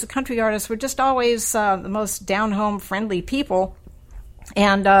interviews, the country artists were just always the most down-home friendly people.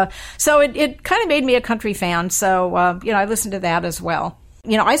 And so it kind of made me a country fan. So, I listened to that as well.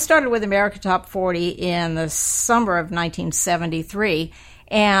 I started with American Top 40 in the summer of 1973.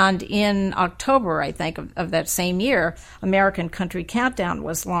 And in October, I think, of that same year, American Country Countdown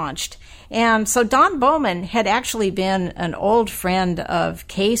was launched. And so Don Bowman had actually been an old friend of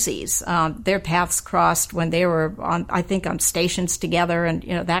Casey's. Their paths crossed when they were on stations together and,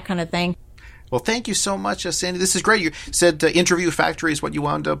 that kind of thing. Well, thank you so much, Sandy. This is great. You said Interview Factory is what you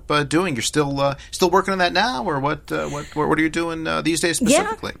wound up doing. You're still working on that now, or what are you doing these days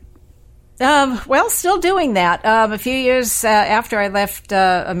specifically? Yeah. Still doing that. A few years after I left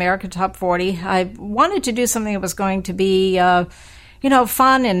American Top 40, I wanted to do something that was going to be,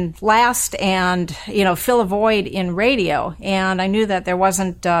 fun and last and, fill a void in radio. And I knew that there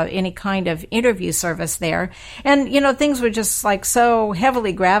wasn't any kind of interview service there. And, things were just like so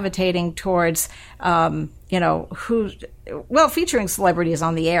heavily gravitating towards, featuring celebrities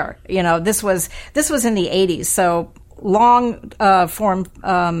on the air. This was in the 80s. So long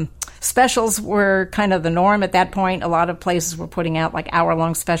form specials were kind of the norm at that point. A lot of places were putting out like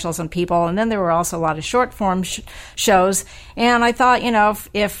hour-long specials on people, and then there were also a lot of short-form shows. And I thought,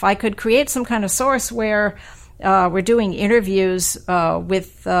 if I could create some kind of source where we're doing interviews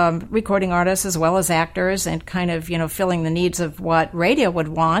with recording artists as well as actors and kind of, filling the needs of what radio would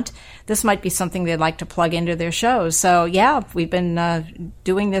want, this might be something they'd like to plug into their shows. So, yeah, we've been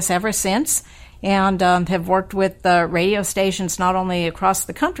doing this ever since. And have worked with radio stations not only across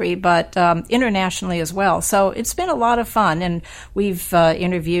the country, but internationally as well. So it's been a lot of fun, and we've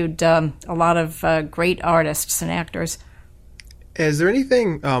interviewed a lot of great artists and actors. Is there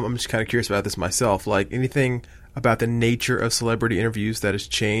anything, I'm just kind of curious about this myself, like anything about the nature of celebrity interviews that has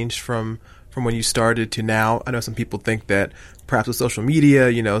changed from when you started to now? I know some people think that perhaps with social media,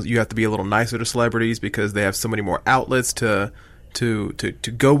 you have to be a little nicer to celebrities because they have so many more outlets to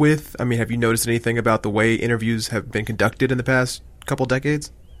go with. I mean, have you noticed anything about the way interviews have been conducted in the past couple decades?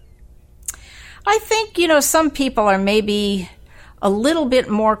 I think, some people are maybe a little bit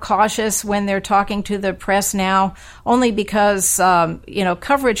more cautious when they're talking to the press now, only because,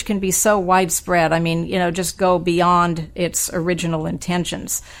 coverage can be so widespread. I mean, just go beyond its original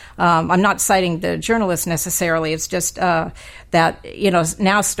intentions. I'm not citing the journalists necessarily. It's just that,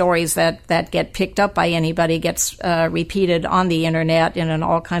 now stories that get picked up by anybody gets repeated on the internet and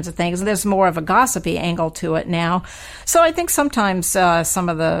all kinds of things. And there's more of a gossipy angle to it now. So I think sometimes some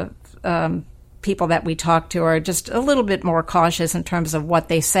of the people that we talk to are just a little bit more cautious in terms of what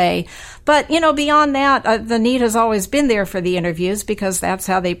they say. But, beyond that, the need has always been there for the interviews because that's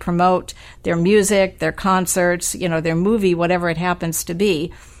how they promote their music, their concerts, their movie, whatever it happens to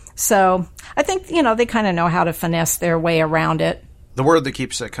be. So I think, they kind of know how to finesse their way around it. The word that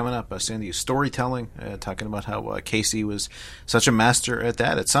keeps coming up, Sandy, is storytelling, talking about how Casey was such a master at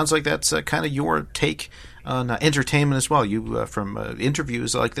that. It sounds like that's kind of your take on entertainment as well. You, from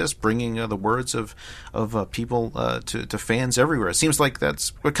interviews like this, bringing the words of people to fans everywhere. It seems like that's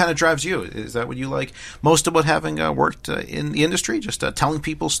what kind of drives you. Is that what you like most about having worked in the industry, just telling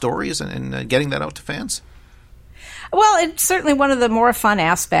people stories and getting that out to fans? Well, it's certainly one of the more fun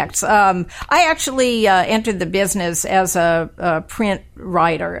aspects. I actually entered the business as a print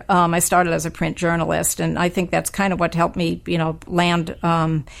writer. I started as a print journalist, and I think that's kind of what helped me, land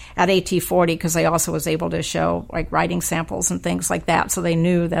at AT40, because I also was able to show like writing samples and things like that, so they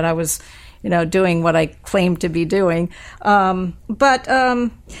knew that I was doing what I claimed to be doing. I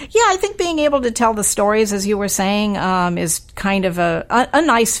think being able to tell the stories, as you were saying, is kind of a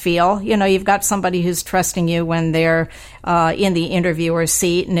nice feel. You've got somebody who's trusting you when they're in the interviewer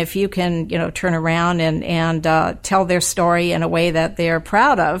seat, and if you can, turn around and tell their story in a way that they're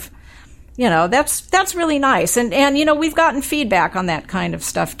proud of, that's really nice. And we've gotten feedback on that kind of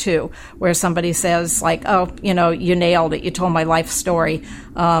stuff too, where somebody says like, oh, you nailed it. You told my life story.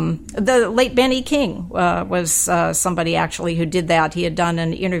 The late Benny King was somebody actually who did that. He had done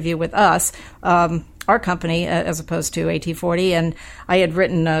an interview with us, our company, as opposed to AT40, and I had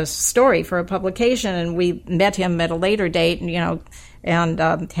written a story for a publication, and we met him at a later date,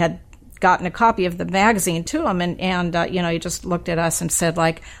 and had gotten a copy of the magazine to him, and he just looked at us and said,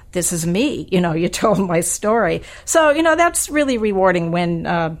 like, this is me, you told my story. So, that's really rewarding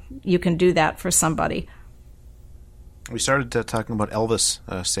when you can do that for somebody. We started talking about Elvis,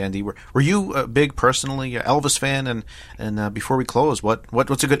 Sandy. Were you big personally Elvis fan? And before we close,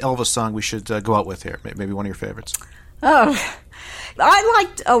 what's a good Elvis song we should go out with here? Maybe one of your favorites. Oh, I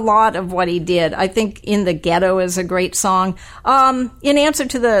liked a lot of what he did. I think In the Ghetto is a great song. In answer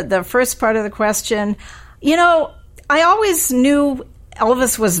to the first part of the question, I always knew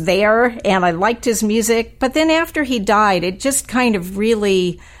Elvis was there and I liked his music. But then after he died, it just kind of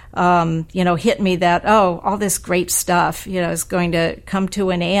really, hit me that, all this great stuff, is going to come to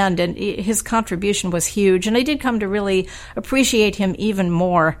an end. And his contribution was huge. And I did come to really appreciate him even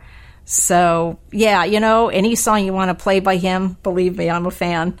more. So, yeah, any song you want to play by him, believe me, I'm a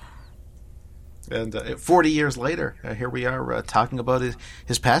fan. And 40 years later, here we are talking about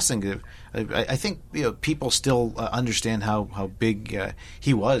his passing. I think people still understand how big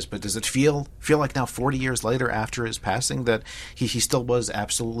he was, but does it feel like now 40 years later after his passing that he still was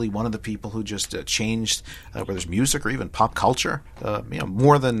absolutely one of the people who just changed, whether it's music or even pop culture,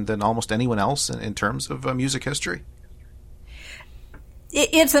 more than almost anyone else in terms of music history?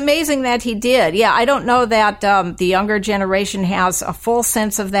 It's amazing that he did. Yeah, I don't know that the younger generation has a full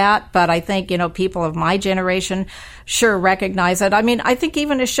sense of that, but I think, people of my generation sure recognize it. I mean, I think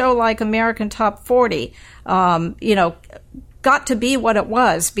even a show like American Top 40, got to be what it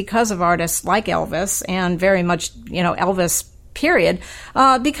was because of artists like Elvis and very much, Elvis period,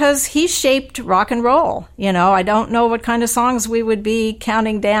 because he shaped rock and roll. I don't know what kind of songs we would be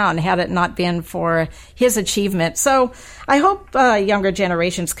counting down had it not been for his achievement. So I hope younger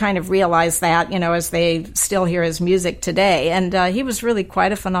generations kind of realize that, as they still hear his music today. And he was really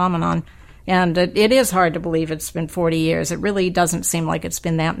quite a phenomenon. And it is hard to believe it's been 40 years. It really doesn't seem like it's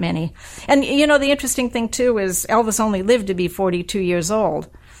been that many. And, the interesting thing, too, is Elvis only lived to be 42 years old.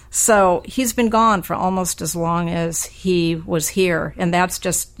 So he's been gone for almost as long as he was here, and that's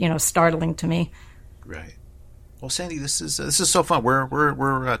just startling to me. Right. Well, Sandy, this is so fun.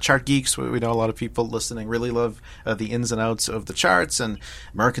 We're chart geeks. We know a lot of people listening really love the ins and outs of the charts, and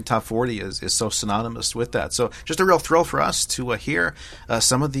American Top 40 is so synonymous with that. So just a real thrill for us to hear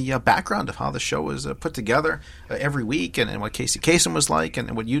some of the background of how the show is put together every week, and what Casey Kasem was like,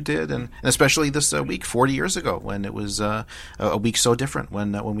 and what you did, and especially this week 40 years ago when it was a week so different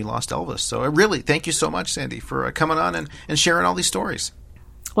when we lost Elvis. So really, thank you so much, Sandy, for coming on and sharing all these stories.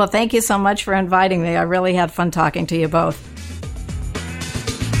 Well, thank you so much for inviting me. I really had fun talking to you both.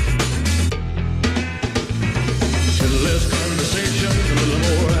 A little less conversation, a little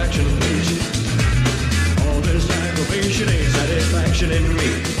more action, please. All this aggravation ain't satisfaction in me.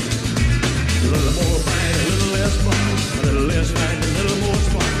 A little more fight, a little less fun. A little less fight, a little more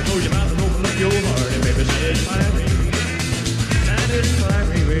spark. Close your mouth and open up your heart and maybe satisfy me.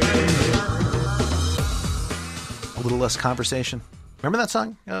 Satisfy me, baby. A little less conversation, Remember that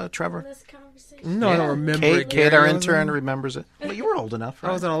song, Trevor? No, I don't remember it. Kate, our intern, remembers it. Well, you were old enough, right?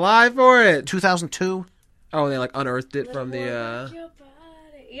 I wasn't alive for it. 2002. Oh, they like unearthed it from the.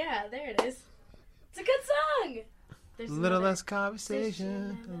 Yeah, there it is. It's a good song. A little less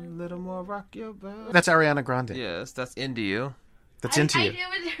conversation, a little more rock your body. That's Ariana Grande. Yes, that's Into You. That's Into You.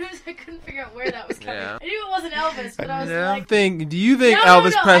 I couldn't figure out where that was coming. I knew it wasn't Elvis, but I was like... Do you think No,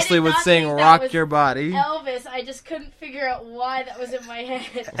 Elvis no, Presley I did would not sing think that Rock was Your Body? Elvis, I just couldn't figure out why that was in my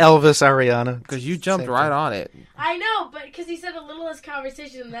head. Elvis, Ariana. Because you jumped right on it. I know, but because he said a little less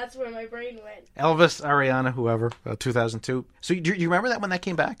conversation, and that's where my brain went. Elvis, Ariana, whoever, 2002. So do you remember that when that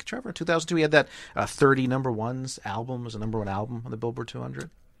came back, Trevor? 2002, he had that 30 number ones album. It was a number one album on the Billboard 200.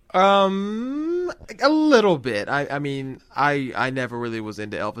 A little bit. I mean, I never really was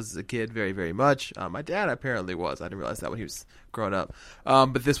into Elvis as a kid very, very much. My dad apparently was. I didn't realize that when he was growing up.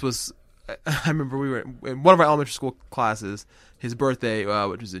 But this was, I remember we were in one of our elementary school classes, his birthday,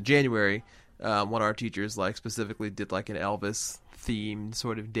 which was in January. One of our teachers specifically did an Elvis themed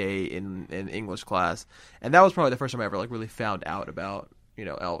sort of day in English class. And that was probably the first time I ever really found out about,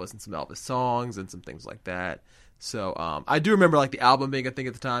 Elvis and some Elvis songs and some things like that. So I do remember the album being a thing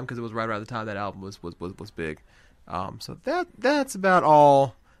at the time because it was right around the time that album was big. So that's about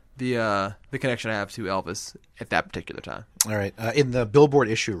all the connection I have to Elvis at that particular time. All right. In the Billboard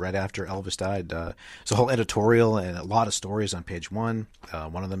issue right after Elvis died, there's a whole editorial and a lot of stories on page one.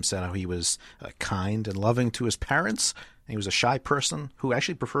 One of them said how he was kind and loving to his parents. And he was a shy person who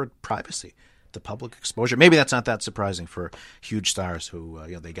actually preferred privacy to public exposure. Maybe that's not that surprising for huge stars who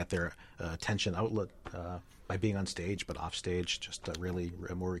they get their attention outlet by being on stage, but off stage, just really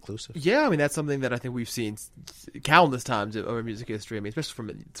more reclusive. Yeah, I mean, that's something that I think we've seen countless times over music history. I mean, especially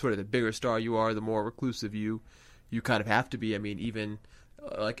from sort of the bigger star you are, the more reclusive you kind of have to be. I mean, even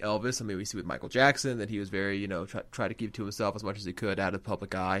like Elvis, I mean, we see with Michael Jackson that he was very, try to keep to himself as much as he could out of the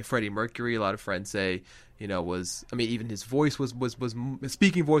public eye. Freddie Mercury, a lot of friends say, even his voice his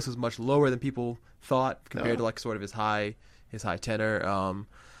speaking voice was much lower than people thought compared to sort of his high tenor.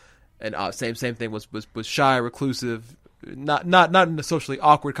 And same thing was shy, reclusive, not in a socially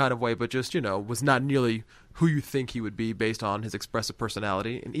awkward kind of way, but just was not nearly who you think he would be based on his expressive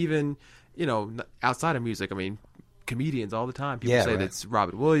personality. And even outside of music, I mean, comedians all the time people say that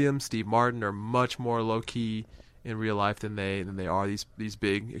Robin Williams, Steve Martin are much more low key in real life than they are these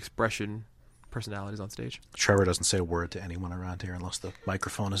big expression personalities on stage. Trevor doesn't say a word to anyone around here unless the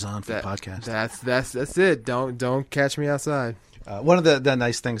microphone is on for the podcast. That's it. Don't catch me outside. One of the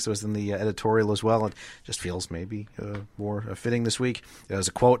nice things was in the editorial as well, and just feels maybe more fitting this week. There was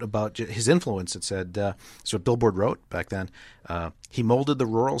a quote about his influence. It said, so what Billboard wrote back then, he molded the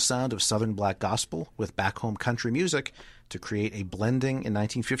rural sound of Southern black gospel with back-home country music to create a blending in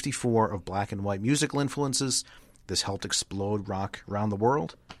 1954 of black and white musical influences. This helped explode rock around the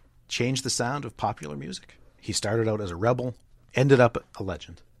world, change the sound of popular music. He started out as a rebel, ended up a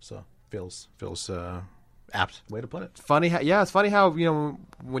legend. So feels apt way to put it. It's funny how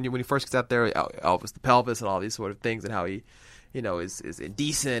when he first gets out there, Elvis the Pelvis and all these sort of things, and how he is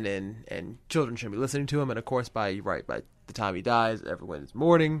indecent and children shouldn't be listening to him. And of course, by the time he dies, everyone is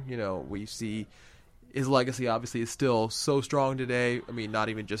mourning. We see his legacy obviously is still so strong today. I mean, not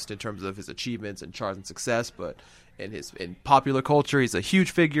even just in terms of his achievements and charts and success, but in popular culture, he's a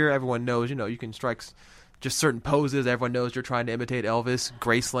huge figure. Everyone knows, you can strike just certain poses. Everyone knows you're trying to imitate Elvis.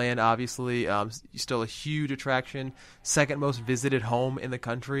 Graceland, obviously, still a huge attraction. Second most visited home in the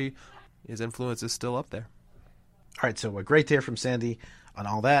country. His influence is still up there. All right, so a great day from Sandy on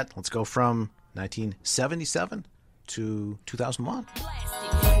all that. Let's go from 1977 to 2001.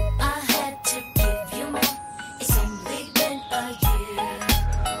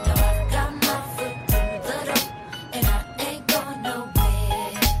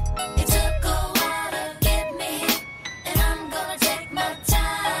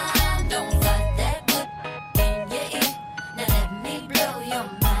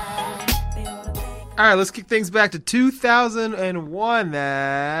 All right, let's kick things back to 2001.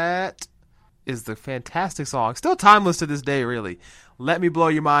 That is the fantastic song. Still timeless to this day, really. Let Me Blow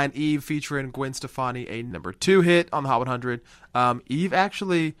Your Mind, Eve featuring Gwen Stefani, a number 2 hit on the Hot 100. Eve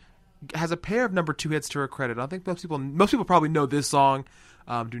actually has a pair of number 2 hits to her credit. I think most people probably know this song.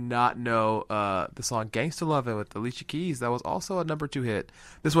 Do not know the song Gangsta Lovin' with Alicia Keys. That was also a number 2 hit.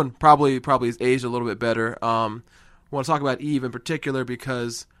 This one probably has aged a little bit better. I want to talk about Eve in particular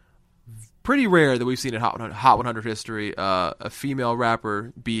because pretty rare that we've seen in Hot 100 history a female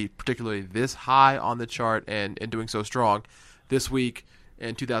rapper be particularly this high on the chart and doing so strong. This week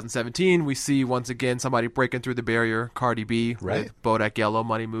in 2017, we see once again somebody breaking through the barrier, Cardi B, right, with Bodak Yellow,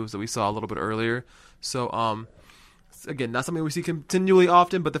 Money Moves that we saw a little bit earlier. So again, not something we see continually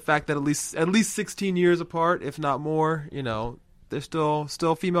often, but the fact that at least 16 years apart, if not more, there's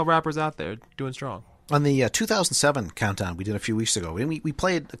still female rappers out there doing strong. On the 2007 countdown we did a few weeks ago, we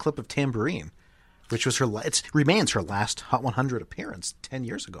played a clip of Tambourine, which was remains her last Hot 100 appearance 10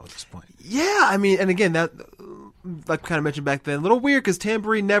 years ago at this point. Yeah, I mean, and again, that, like we kind of mentioned back then, a little weird because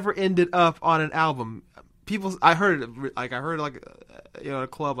Tambourine never ended up on an album. I heard it at a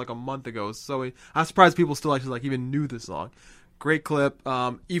club like a month ago, so I'm surprised people still actually even knew this song. Great clip.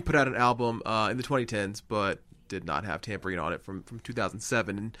 Eve put out an album in the 2010s, but did not have Tambourine on it from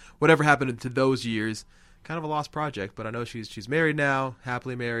 2007, and whatever happened to those years, kind of a lost project. But I know she's married now,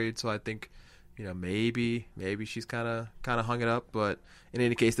 happily married, so I think maybe she's kind of hung it up. But in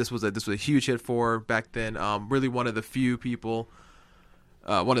any case, this was a huge hit for her back then. Really one of the few people.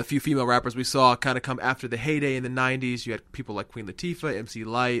 One of the few female rappers we saw kind of come after the heyday in the 90s. You had people like Queen Latifah, MC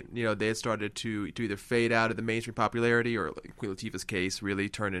Lyte. They had started to either fade out of the mainstream popularity or, in Queen Latifah's case, really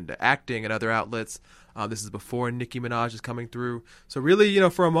turn into acting and other outlets. This is before Nicki Minaj is coming through. So really,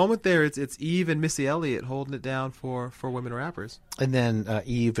 for a moment there, it's Eve and Missy Elliott holding it down for women rappers. And then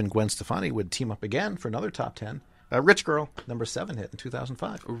Eve and Gwen Stefani would team up again for another top 10. Rich Girl, number 7 hit in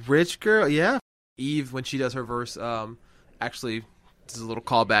 2005. Rich Girl, yeah. Eve, when she does her verse, actually... This is a little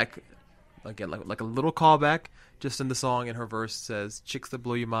callback, again, like a little callback just in the song, and her verse says, "Chicks that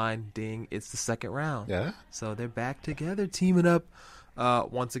blow your mind, ding, it's the second round." Yeah. So they're back together, teaming up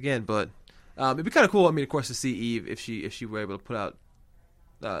once again. But it'd be kind of cool, of course, to see Eve if she were able to put out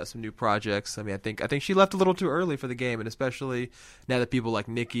some new projects. I think she left a little too early for the game, and especially now that people like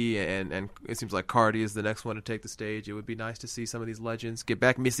Nicki and it seems like Cardi is the next one to take the stage, it would be nice to see some of these legends get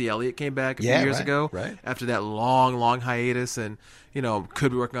back. Missy Elliott came back a few years ago after that long hiatus, and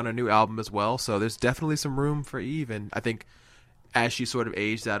could be working on a new album as well. So there's definitely some room for Eve, and I think as she sort of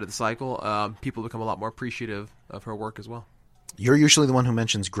aged out of the cycle, people become a lot more appreciative of her work as well. You're usually the one who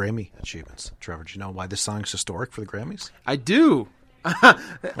mentions Grammy achievements, Trevor. Do you know why this song is historic for the Grammys? I do.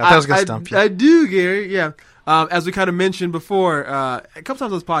 I was going to stump you. I do, Gary. Yeah. As we kind of mentioned before, a couple times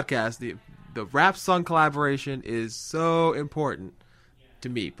on this podcast, the rap song collaboration is so important to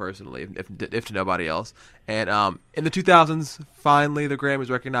me personally, if to nobody else. And in the 2000s, finally, the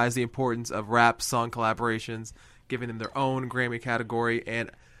Grammys recognized the importance of rap song collaborations, giving them their own Grammy category. And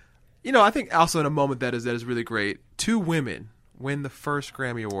I think also in a moment that is really great, 2 women win the first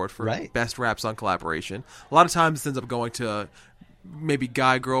Grammy Award for Best Rap Song Collaboration. A lot of times, it ends up going to maybe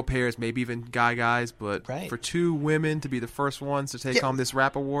guy-girl pairs, maybe even guy-guys, but for 2 women to be the first ones to take home this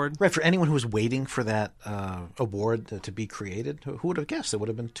rap award. Right, for anyone who was waiting for that award to be created, who would have guessed it would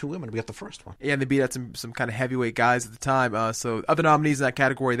have been 2 women to be at the first one? Yeah, and they beat out some kind of heavyweight guys at the time. So other nominees in that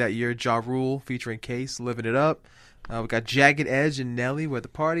category that year, Ja Rule featuring Case, Living It Up. We got Jagged Edge and Nelly, Where the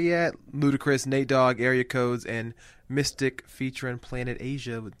Party At, Ludacris, Nate Dogg, Area Codes, and Mystic featuring Planet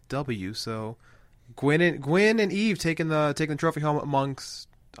Asia with W. So Gwen and Eve taking the trophy home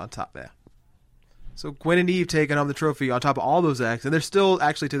on top there. So Gwen and Eve taking home the trophy on top of all those acts, and they're still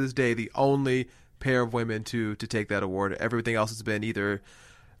actually to this day the only pair of women to take that award. Everything else has been either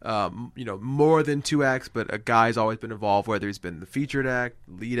more than 2 acts, but a guy's always been involved, whether he's been the featured act,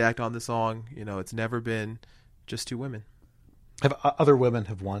 lead act on the song. It's never been just 2 women. Have other women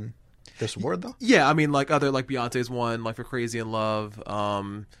have won this award though? Yeah, like Beyonce's won, like for Crazy in Love.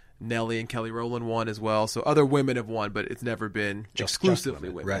 Nelly and Kelly Rowland won as well. So other women have won, but it's never been exclusively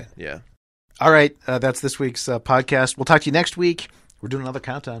women. Right. Yeah. All right. That's this week's podcast. We'll talk to you next week. We're doing another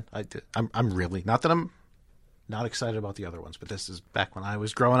countdown. I'm really, not that I'm not excited about the other ones, but this is back when I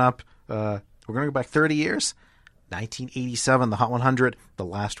was growing up. We're going to go back 30 years. 1987, the Hot 100, the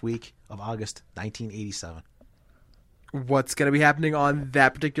last week of August, 1987. What's going to be happening on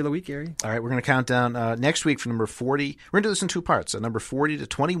that particular week, Gary? All right, we're going to count down next week from number 40. We're going to do this in 2 parts. So number 40 to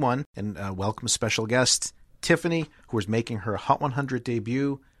 21, and welcome special guest Tiffany, who is making her Hot 100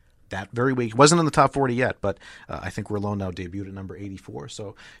 debut that very week. Wasn't in the top 40 yet, but I think We're Alone Now debuted at number 84.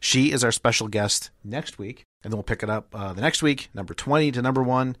 So she is our special guest next week, and then we'll pick it up the next week, number 20 to number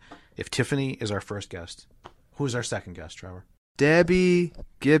 1. If Tiffany is our first guest, who's our second guest, Trevor? Debbie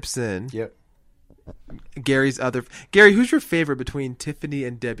Gibson. Yep. Gary, who's your favorite between Tiffany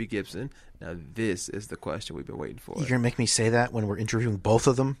and Debbie Gibson? Now, this is the question we've been waiting for. You're going to make me say that when we're interviewing both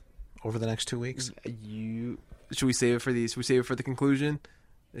of them over the next 2 weeks? Should we save it for these? Should we save it for the conclusion?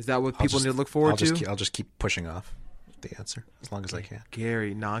 Is that what people need to look forward to? I'll just keep pushing off. the answer, as long as I can.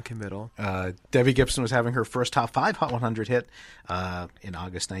 Gary, non-committal. Debbie Gibson was having her first top 5 Hot 100 hit in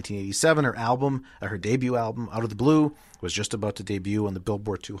August 1987. Her debut album, Out of the Blue, was just about to debut on the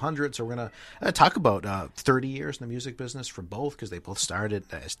Billboard 200. So we're going to talk about 30 years in the music business for both, because they both started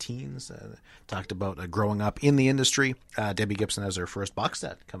as teens. Talked about growing up in the industry. Debbie Gibson has her first box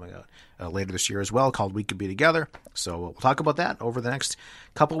set coming out later this year as well, called We Could Be Together. So we'll talk about that over the next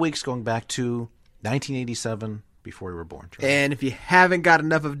couple weeks, going back to 1987, before we were born. And if you haven't got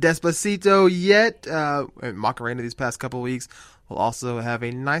enough of Despacito yet, Macarena these past couple weeks, we'll also have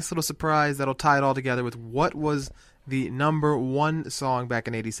a nice little surprise that'll tie it all together with what was the number 1 song back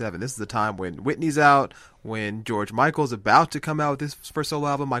in 87. This is the time when Whitney's out, when George Michael's about to come out with his first solo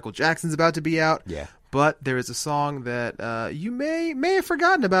album, Michael Jackson's about to be out. Yeah. But there is a song that you may have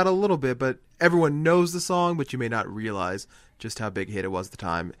forgotten about a little bit, but everyone knows the song, but you may not realize just how big a hit it was at the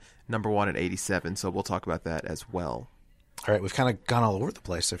time. Number 1 in 87, so we'll talk about that as well. All right, we've kind of gone all over the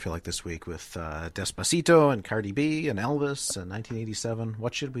place, I feel like, this week with Despacito and Cardi B and Elvis and 1987.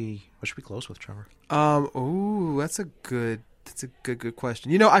 What should we close with, Trevor? That's a good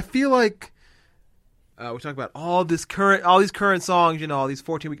question. You know, I feel like we talk about all these current songs, you know, all these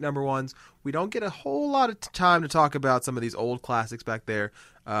 14-week number ones. We don't get a whole lot of time to talk about some of these old classics back there.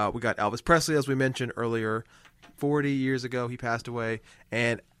 We got Elvis Presley, as we mentioned earlier. 40 years ago, he passed away,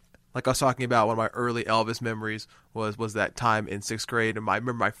 and like I was talking about, one of my early Elvis memories was that time in 6th grade. And I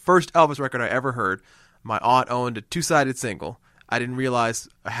remember my first Elvis record I ever heard. My aunt owned a 2-sided single. I didn't realize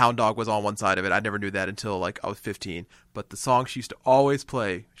a hound dog was on one side of it. I never knew that until like I was 15. But the song she used to always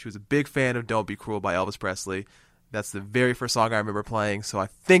play, she was a big fan of Don't Be Cruel by Elvis Presley. That's the very first song I remember playing. So I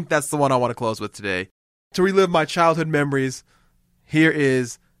think that's the one I want to close with today. To relive my childhood memories, here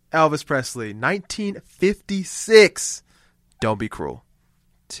is Elvis Presley, 1956. Don't Be Cruel.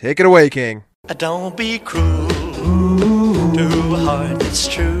 Take it away, King. Don't be cruel to a heart that's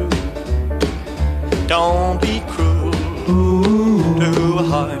true. Don't be cruel to a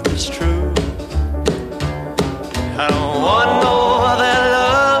heart that's true. I don't want no other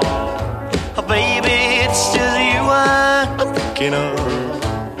love. Oh, baby, it's just you I'm thinking of.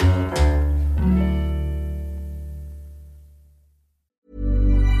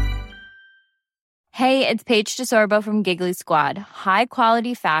 Hey, it's Paige DeSorbo from Giggly Squad. High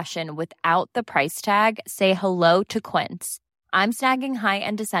quality fashion without the price tag. Say hello to Quince. I'm snagging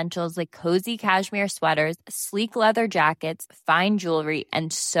high-end essentials like cozy cashmere sweaters, sleek leather jackets, fine jewelry,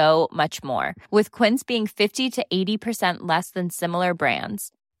 and so much more. With Quince being 50 to 80% less than similar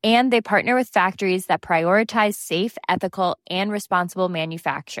brands. And they partner with factories that prioritize safe, ethical, and responsible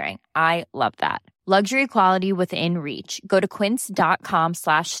manufacturing. I love that. Luxury quality within reach. Go to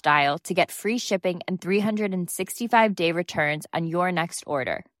quince.com/style to get free shipping and 365-day returns on your next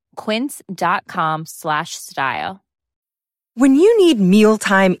order. Quince.com/style. When you need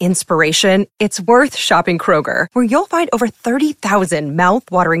mealtime inspiration, it's worth shopping Kroger, where you'll find over 30,000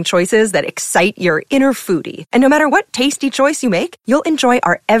 mouth-watering choices that excite your inner foodie. And no matter what tasty choice you make, you'll enjoy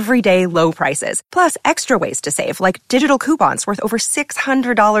our everyday low prices, plus extra ways to save, like digital coupons worth over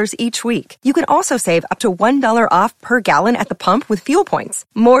 $600 each week. You can also save up to $1 off per gallon at the pump with fuel points.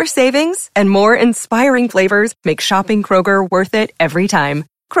 More savings and more inspiring flavors make shopping Kroger worth it every time.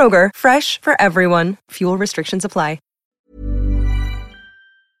 Kroger, fresh for everyone. Fuel restrictions apply.